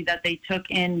mentality that they took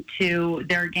into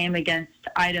their game against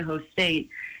Idaho State.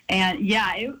 And,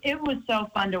 yeah, it was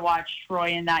so fun to watch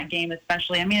Troy in that game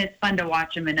especially. I mean, it's fun to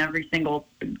watch him in every single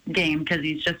game because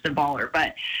he's just a baller.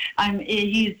 But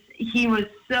he was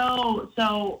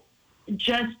so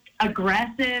just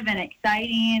aggressive and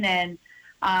exciting and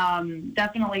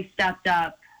definitely stepped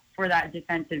up for that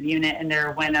defensive unit in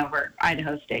their win over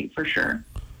Idaho State for sure.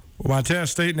 Well, Montana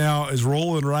State now is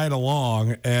rolling right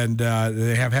along, and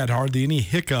they have had hardly any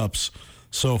hiccups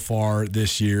so far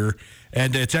this year.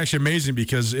 And it's actually amazing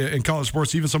because in college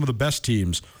sports, even some of the best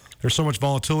teams, there's so much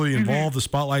volatility involved. The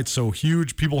spotlight's so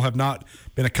huge. People have not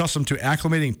been accustomed to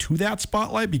acclimating to that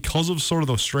spotlight because of sort of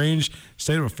the strange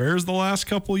state of affairs the last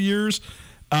couple of years.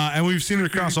 And we've seen it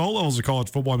across all levels of college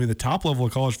football. I mean, the top level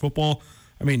of college football,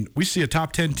 I mean, we see a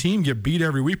top 10 team get beat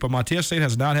every week, but Montana State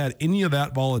has not had any of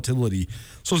that volatility.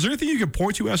 So is there anything you can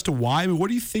point to as to why? I mean, what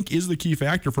do you think is the key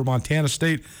factor for Montana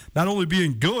State not only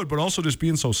being good, but also just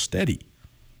being so steady?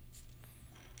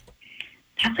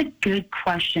 That's a good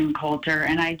question, Colter.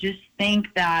 And I just think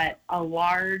that a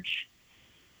large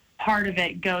part of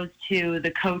it goes to the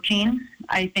coaching.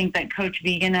 I think that Coach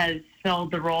Vegan has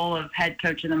filled the role of head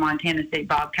coach of the Montana State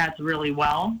Bobcats really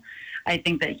well. I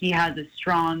think that he has a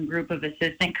strong group of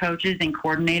assistant coaches and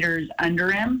coordinators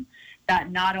under him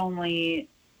that not only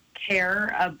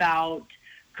care about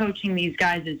coaching these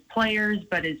guys as players,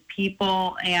 but as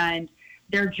people, and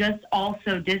they're just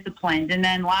also disciplined. And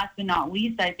then last but not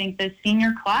least, I think the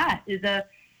senior class is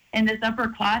in this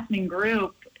upperclassmen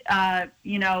group,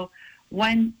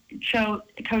 when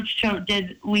Coach Choate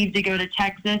did leave to go to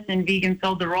Texas and Vegan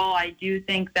filled the role, I do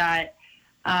think that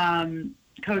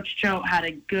Coach Choate had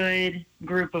a good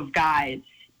group of guys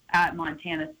at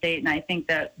Montana State, and I think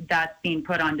that that's being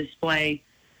put on display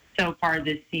so far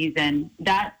this season.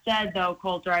 That said, though,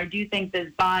 Colter, I do think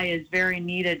this bye is very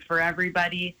needed for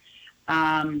everybody,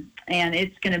 and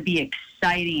it's going to be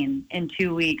exciting in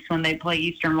 2 weeks when they play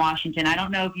Eastern Washington. I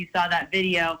don't know if you saw that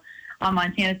video on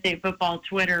Montana State football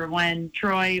Twitter when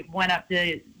Troy went up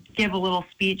to give a little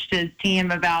speech to his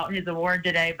team about his award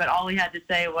today, but all he had to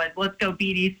say was, let's go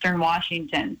beat Eastern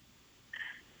Washington.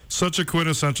 Such a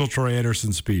quintessential Troy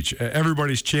Anderson speech.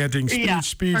 Everybody's chanting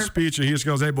speech, and he just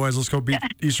goes, hey, boys, let's go beat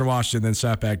Eastern Washington, then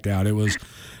sat back down. It was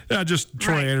just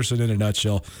Troy Anderson in a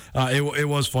nutshell. It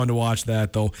was fun to watch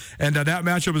that, though. And that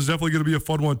matchup is definitely going to be a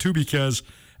fun one, too, because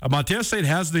Montana State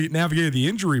has navigated the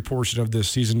injury portion of this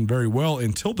season very well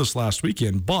until this last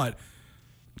weekend, but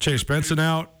Chase Benson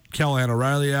out, Callahan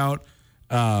O'Reilly out,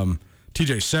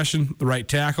 TJ Session, the right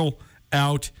tackle,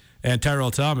 out, and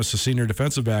Tyrell Thomas, the senior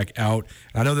defensive back, out.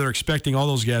 I know they're expecting all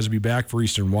those guys to be back for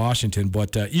Eastern Washington,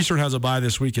 but Eastern has a bye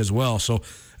this week as well. So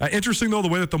interesting, though, the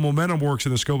way that the momentum works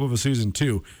in the scope of a season,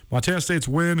 too. Montana State's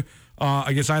win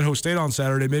against Idaho State on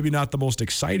Saturday, maybe not the most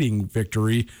exciting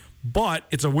victory, but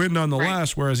it's a win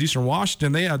nonetheless, whereas Eastern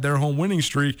Washington, they had their home winning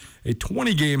streak, a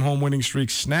 20-game home winning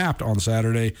streak snapped on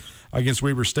Saturday against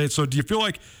Weber State. So do you feel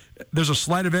like there's a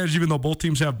slight advantage, even though both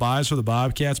teams have byes for the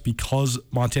Bobcats, because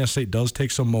Montana State does take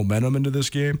some momentum into this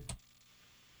game?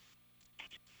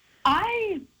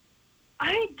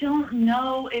 I don't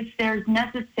know if there's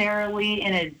necessarily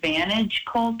an advantage,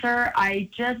 Colter. I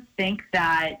just think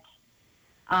that,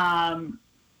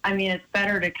 it's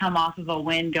better to come off of a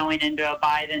win going into a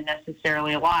bye than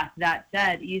necessarily a loss. That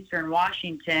said, Eastern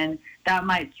Washington, that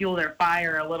might fuel their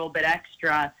fire a little bit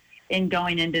extra in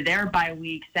going into their bye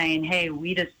week, saying, hey,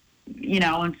 we just,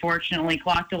 unfortunately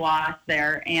clocked a loss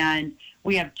there, and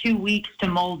we have 2 weeks to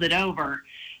mold it over.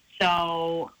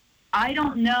 So I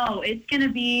don't know. It's going to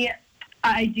be –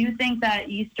 I do think that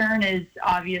Eastern is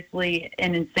obviously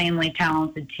an insanely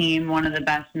talented team, one of the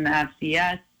best in the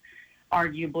FCS,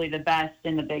 arguably the best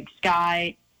in the Big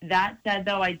Sky. That said,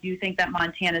 though, I do think that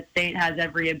Montana State has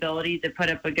every ability to put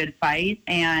up a good fight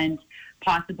and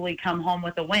possibly come home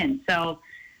with a win. So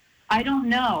I don't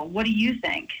know. What do you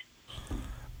think?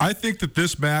 I think that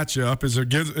this matchup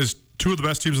is two of the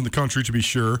best teams in the country, to be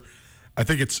sure. I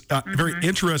think it's very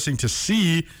interesting to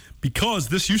see because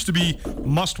this used to be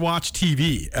must-watch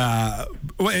TV.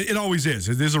 It always is.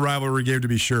 It is a rivalry game, to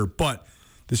be sure. But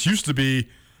this used to be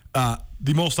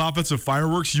the most offensive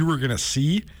fireworks you were going to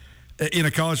see in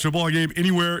a college football game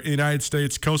anywhere in the United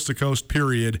States, coast to coast,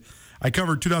 period. I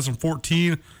covered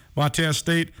 2014, Montana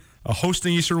State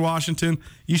hosting Eastern Washington.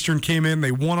 Eastern came in.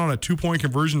 They won on a 2-point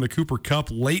conversion to Cooper Kupp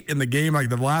late in the game, like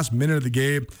the last minute of the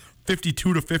game,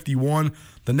 52-51.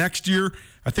 The next year,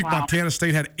 I think Montana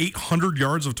State had 800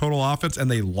 yards of total offense, and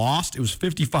they lost. It was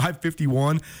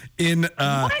 55-51 in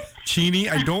Cheney.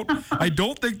 I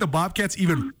don't think the Bobcats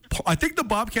even – I think the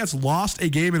Bobcats lost a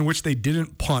game in which they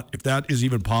didn't punt, if that is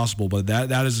even possible. But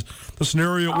that is the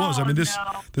scenario it was.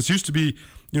 This used to be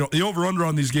the over-under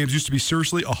on these games used to be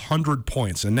seriously 100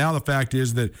 points. And now the fact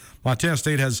is that Montana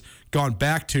State has gone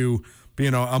back to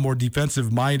being a more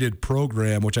defensive-minded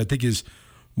program, which I think is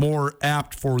more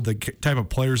apt for the type of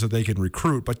players that they can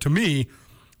recruit. But to me,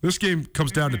 this game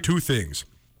comes down to two things.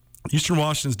 Eastern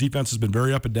Washington's defense has been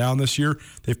very up and down this year.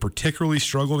 They've particularly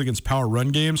struggled against power run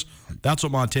games. That's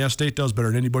what Montana State does better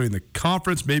than anybody in the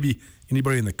conference, maybe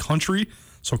anybody in the country.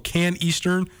 So can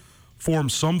Eastern form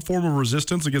some form of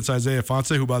resistance against Isaiah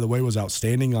Fonse, who, by the way, was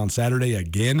outstanding on Saturday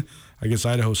again against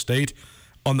Idaho State?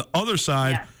 On the other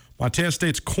side, Montana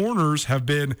State's corners have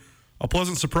been a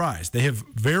pleasant surprise. They have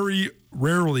very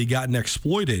rarely gotten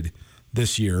exploited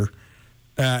this year,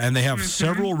 and they have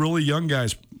several really young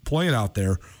guys playing out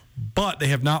there, but they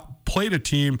have not played a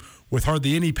team with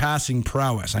hardly any passing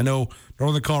prowess. I know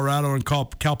Northern Colorado and Cal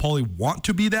Poly want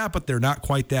to be that, but they're not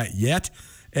quite that yet.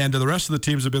 And the rest of the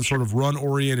teams have been sort of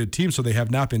run-oriented teams, so they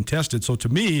have not been tested. So to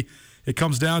me, it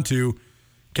comes down to,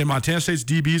 can Montana State's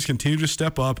DBs continue to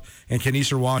step up, and can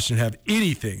Eastern Washington have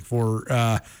anything for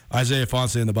Isaiah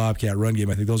Fonse in the Bobcat run game?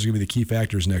 I think those are going to be the key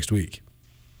factors next week.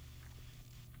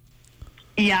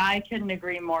 Yeah, I couldn't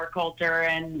agree more, Colter.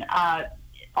 And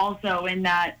also in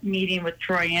that meeting with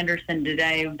Troy Anderson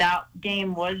today, that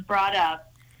game was brought up.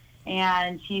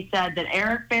 And he said that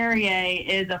Eric Barrier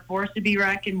is a force to be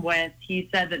reckoned with. He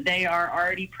said that they are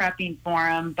already prepping for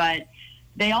him, but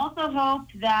they also hope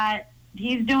that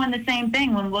he's doing the same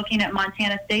thing when looking at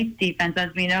Montana State's defense,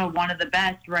 as we know, one of the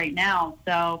best right now.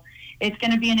 So it's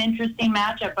going to be an interesting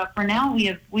matchup. But for now,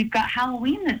 we've got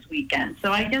Halloween this weekend,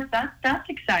 so I guess that's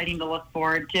exciting to look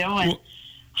forward to. And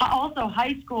also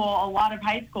high school, a lot of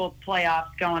high school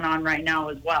playoffs going on right now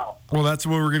as well. Well, that's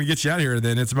where we're going to get you out of here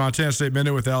then. It's Montana State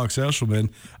Minute with Alex Eschelman.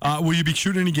 Will you be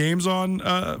shooting any games on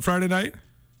Friday night?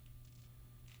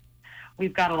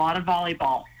 We've got a lot of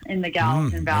volleyball in the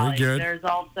Gallatin Valley. Very good. There's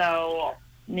also,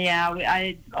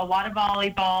 a lot of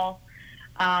volleyball.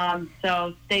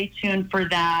 So stay tuned for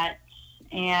that.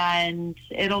 And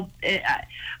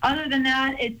other than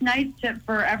that, it's nice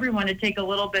for everyone to take a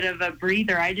little bit of a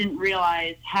breather. I didn't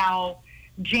realize how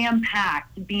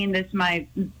jam-packed, being this is my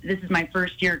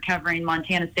first year covering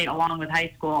Montana State along with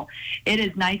high school. It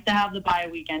is nice to have the bye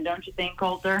weekend, don't you think,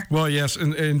 Colter? Well, yes,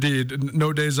 indeed.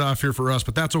 No days off here for us,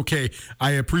 but that's okay.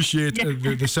 I appreciate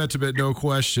the sentiment, no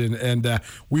question, and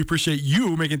we appreciate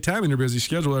you making time in your busy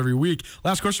schedule every week.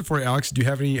 Last question for you, Alex. Do you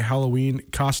have any Halloween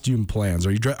costume plans?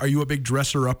 Are you a big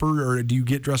dresser-upper, or do you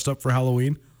get dressed up for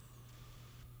Halloween?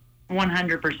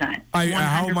 100%.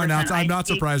 How am I not? I'm not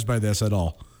surprised by this at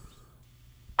all.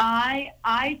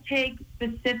 I take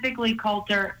specifically,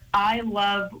 Colter, I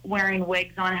love wearing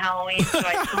wigs on Halloween, so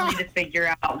I still need to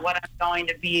figure out what I'm going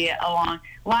to be along.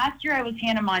 Last year I was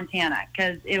Hannah Montana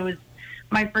because it was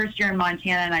my first year in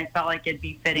Montana, and I felt like it'd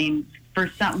be fitting for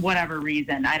whatever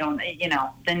reason. I don't,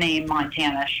 the name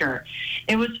Montana, sure.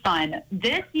 It was fun.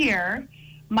 This year,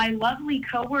 my lovely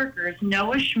coworkers,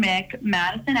 Noah Schmick,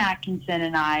 Madison Atkinson,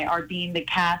 and I are being the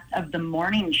cast of the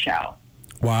morning show.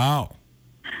 Wow.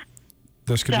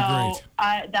 This could be great.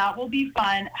 That will be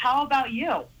fun. How about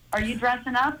you? Are you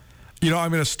dressing up? I'm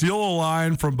going to steal a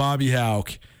line from Bobby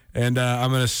Houck, and I'm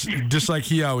going to, just like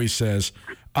he always says,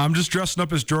 I'm just dressing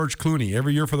up as George Clooney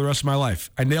every year for the rest of my life.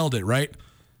 I nailed it, right?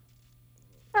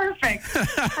 Perfect.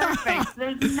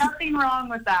 There's nothing wrong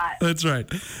with that. That's right.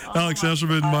 Alex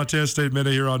Eschelman, Montana State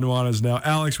Minute here on Nuanez Now.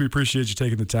 Alex, we appreciate you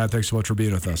taking the time. Thanks so much for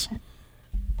being with us.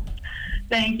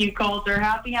 Thank you, Colter.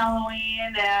 Happy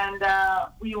Halloween, and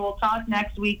we will talk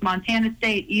next week. Montana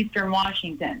State, Eastern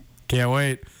Washington. Can't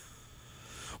wait.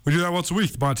 We do that once a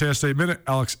week, the Montana State Minute.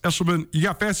 Alex Eschelman, you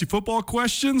got fantasy football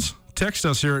questions? Text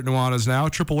us here at Nuanez Now,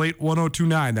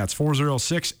 888-1029. That's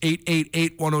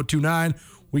 406-888-1029.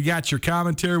 We got your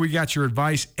commentary, we got your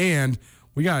advice, and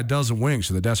we got a dozen wings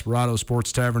for the Desperado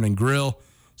Sports Tavern and Grill.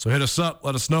 So hit us up.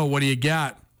 Let us know. What do you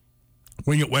got?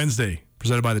 Wing It Wednesday,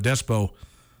 presented by the Despo.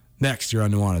 Next, you're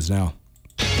on Nuanez Now.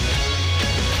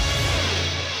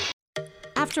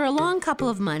 After a long couple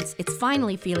of months, it's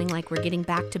finally feeling like we're getting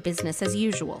back to business as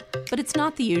usual. But it's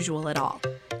not the usual at all.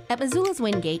 At Missoula's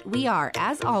Wingate, we are,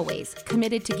 as always,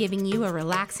 committed to giving you a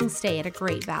relaxing stay at a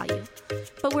great value.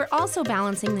 But we're also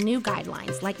balancing the new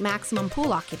guidelines like maximum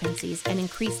pool occupancies and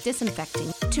increased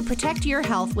disinfecting to protect your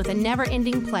health with a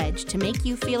never-ending pledge to make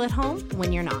you feel at home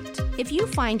when you're not. If you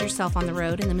find yourself on the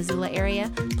road in the Missoula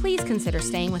area, please consider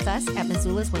staying with us at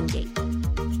Missoula's Wingate.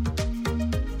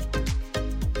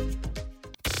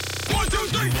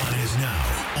 Nuanez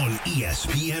Now on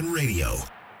ESPN Radio.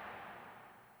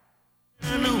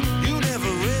 I knew you never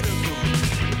read a book.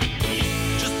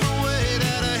 Just the way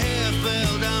that a hair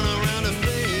fell down around her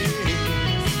face.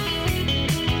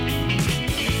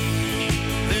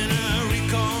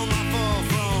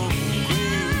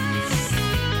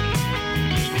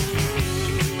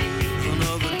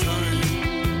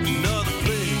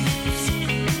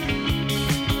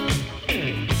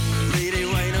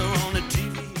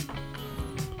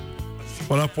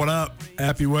 up? What up?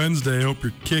 Happy Wednesday. Hope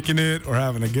you're kicking it or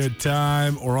having a good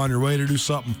time or on your way to do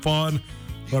something fun.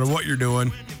 No matter what you're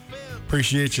doing,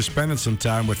 appreciate you spending some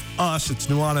time with us. It's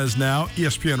Nuanez Now,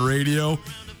 ESPN Radio,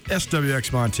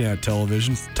 SWX Montana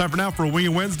Television. Time for now for a Wing It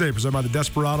Wednesday presented by the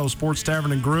Desperado Sports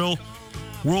Tavern and Grill.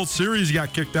 World Series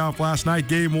got kicked off last night,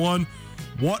 Game 1.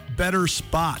 What better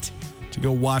spot to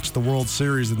go watch the World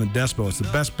Series than the Despo? It's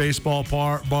the best baseball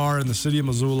bar in the city of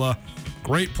Missoula.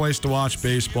 Great place to watch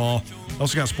baseball.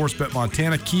 Also got Sports Bet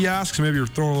Montana kiosks. Maybe you're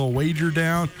throwing a little wager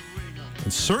down.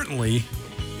 And certainly,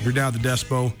 if you're down at the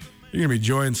Despo, you're going to be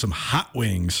enjoying some hot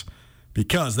wings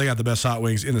because they got the best hot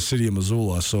wings in the city of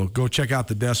Missoula. So go check out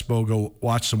the Despo. Go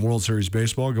watch some World Series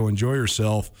baseball. Go enjoy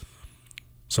yourself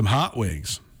some hot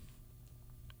wings.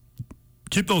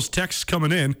 Keep those texts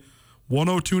coming in.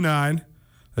 1029.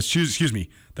 Excuse me.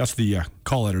 That's the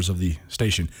call letters of the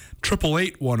station.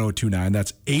 888-1029.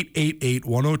 That's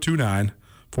 888-1029.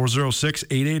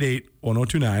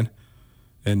 406-888-1029.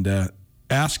 And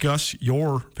ask us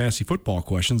your fantasy football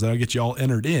questions. That'll get you all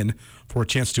entered in for a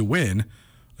chance to win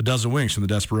a dozen wings from the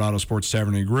Desperado Sports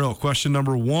Tavern and Grill. Question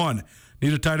number 1.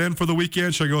 Need a tight end for the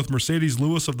weekend? Should I go with Mercedes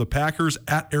Lewis of the Packers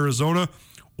at Arizona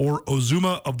or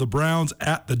Ozuma of the Browns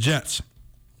at the Jets?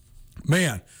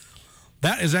 Man,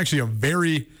 that is actually a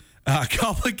very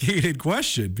complicated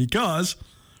question because,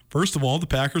 first of all, the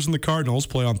Packers and the Cardinals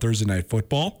play on Thursday Night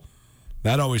Football.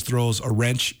 That always throws a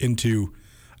wrench into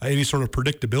any sort of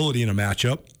predictability in a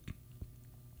matchup.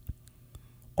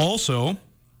 Also,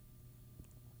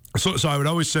 so I would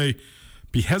always say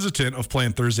be hesitant of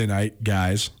playing Thursday night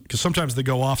guys because sometimes they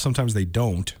go off, sometimes they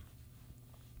don't.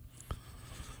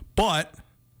 But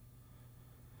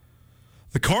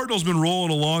the Cardinals been rolling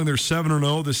along. They're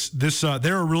 7-0.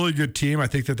 They're a really good team. I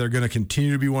think that they're going to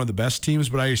continue to be one of the best teams,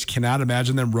 but I just cannot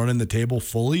imagine them running the table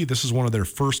fully. This is one of their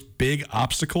first big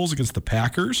obstacles against the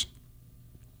Packers.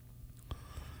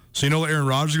 So Aaron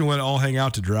Rodgers is going to let it all hang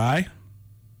out to dry.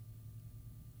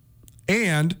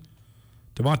 And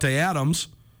Devontae Adams,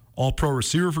 all-pro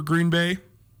receiver for Green Bay.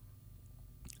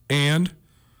 And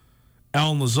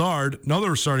Allen Lazard,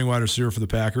 another starting wide receiver for the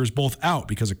Packers, both out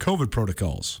because of COVID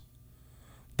protocols.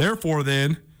 Therefore,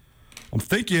 then, I'm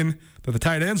thinking that the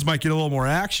tight ends might get a little more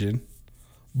action,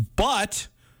 but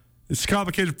it's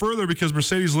complicated further because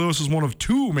Mercedes Lewis is one of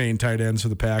 2 main tight ends for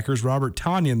the Packers, Robert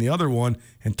Tonyan the other one,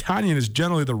 and Tonyan is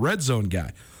generally the red zone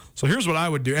guy. So here's what I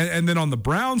would do. And then on the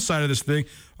Browns side of this thing,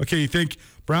 okay, you think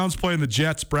Browns playing the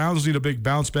Jets. Browns need a big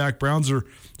bounce back. Browns are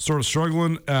sort of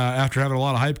struggling after having a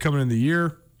lot of hype coming in the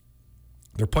year.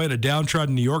 They're playing a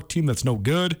downtrodden New York team that's no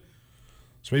good.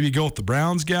 So maybe go with the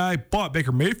Browns guy. But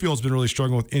Baker Mayfield's been really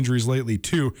struggling with injuries lately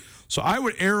too. So I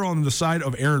would err on the side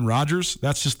of Aaron Rodgers.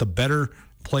 That's just the better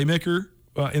playmaker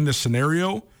in this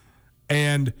scenario.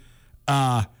 And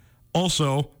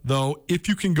also, though, if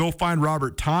you can go find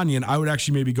Robert Tonyan, I would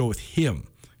actually maybe go with him.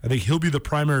 I think he'll be the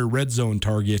primary red zone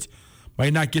target.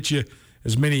 Might not get you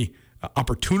as many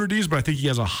opportunities, but I think he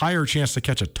has a higher chance to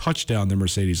catch a touchdown than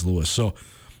Mercedes Lewis. So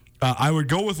I would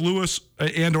go with Lewis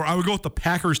or I would go with the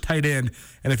Packers tight end.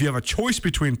 And if you have a choice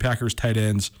between Packers tight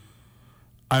ends,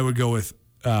 I would go with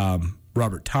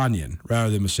Robert Tonyan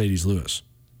rather than Mercedes Lewis.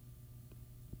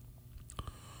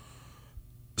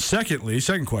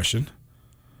 Second question,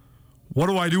 what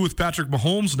do I do with Patrick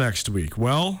Mahomes next week?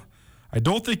 Well, I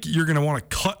don't think you're going to want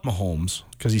to cut Mahomes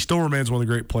because he still remains one of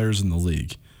the great players in the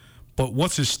league. But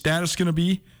what's his status going to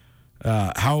be?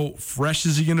 How fresh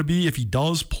is he going to be if he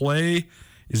does play?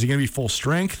 Is he going to be full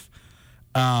strength?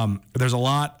 There's a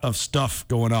lot of stuff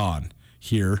going on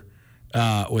here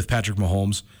with Patrick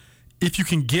Mahomes. If you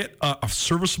can get a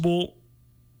serviceable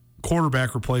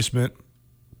quarterback replacement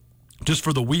just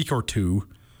for the week or two,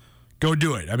 go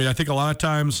do it. I mean, I think a lot of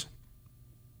times,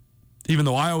 even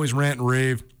though I always rant and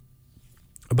rave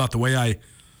about the way I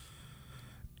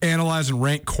analyze and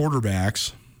rank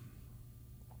quarterbacks,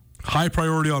 high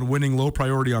priority on winning, low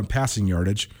priority on passing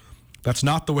yardage, that's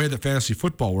not the way that fantasy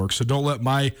football works. So don't let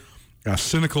my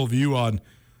cynical view on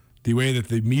the way that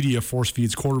the media force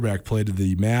feeds quarterback play to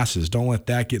the masses, don't let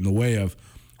that get in the way of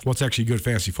what's actually good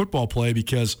fantasy football play,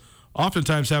 because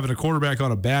oftentimes having a quarterback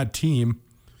on a bad team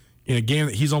in a game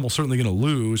that he's almost certainly going to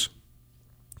lose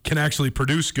can actually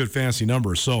produce good fantasy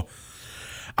numbers. So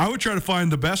I would try to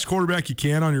find the best quarterback you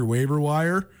can on your waiver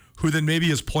wire who then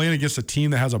maybe is playing against a team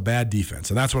that has a bad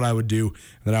defense. And that's what I would do.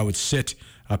 And then I would sit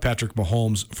Patrick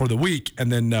Mahomes for the week, and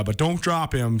then but don't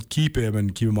drop him, keep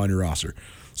him on your roster.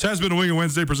 This has been a Wing It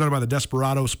Wednesday presented by the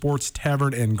Desperado Sports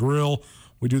Tavern and Grill.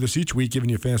 We do this each week, giving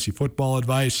you fantasy football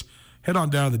advice. Head on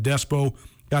down to the Despo.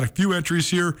 Got a few entries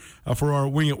here for our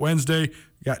Wing It Wednesday.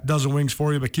 Got a dozen wings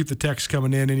for you, but keep the texts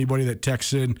coming in. Anybody that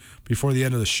texts in before the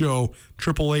end of the show,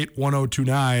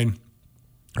 888-1029.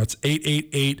 That's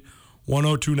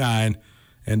 888-1029,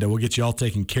 and we'll get you all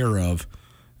taken care of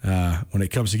when it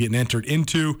comes to getting entered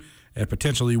into and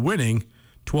potentially winning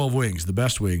 12 wings, the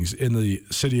best wings in the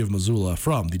city of Missoula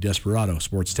from the Desperado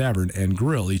Sports Tavern and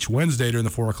Grill each Wednesday during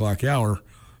the 4 o'clock hour.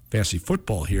 Fantasy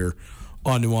football here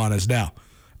on Nuanez Now.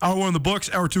 Hour 1 in the books,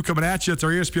 hour 2 coming at you. It's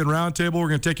our ESPN Roundtable. We're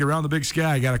going to take you around the big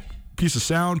sky. I got a piece of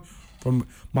sound from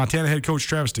Montana head coach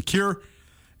Travis DeCure,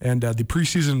 and the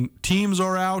preseason teams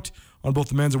are out on both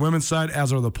the men's and women's side,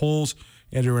 as are the polls.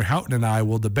 Andrew Houghton and I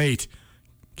will debate.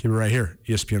 Keep it right here,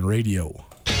 ESPN Radio.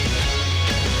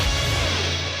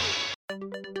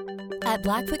 At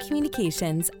Blackfoot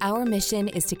Communications, our mission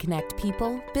is to connect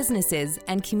people, businesses,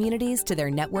 and communities to their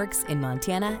networks in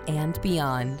Montana and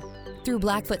beyond. Through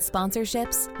Blackfoot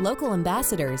sponsorships, local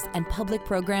ambassadors, and public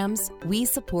programs, we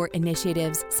support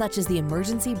initiatives such as the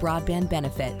Emergency Broadband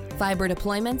Benefit, fiber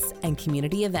deployments, and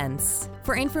community events.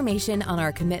 For information on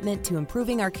our commitment to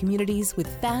improving our communities with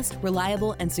fast,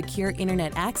 reliable, and secure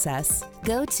internet access,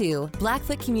 go to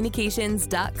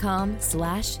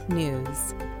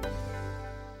blackfootcommunications.com/news.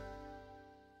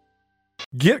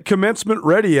 Get commencement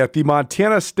ready at the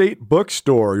Montana State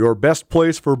Bookstore, your best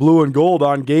place for blue and gold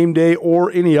on game day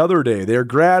or any other day. Their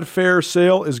grad fair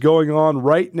sale is going on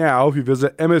right now if you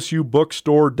visit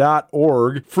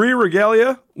msubookstore.org. Free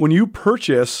regalia when you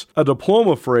purchase a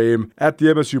diploma frame at the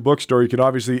MSU Bookstore. You can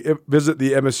obviously visit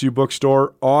the MSU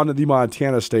Bookstore on the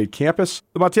Montana State campus.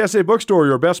 The Montana State Bookstore,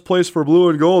 your best place for blue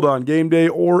and gold on game day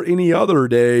or any other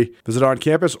day. Visit on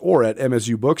campus or at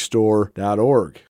msubookstore.org.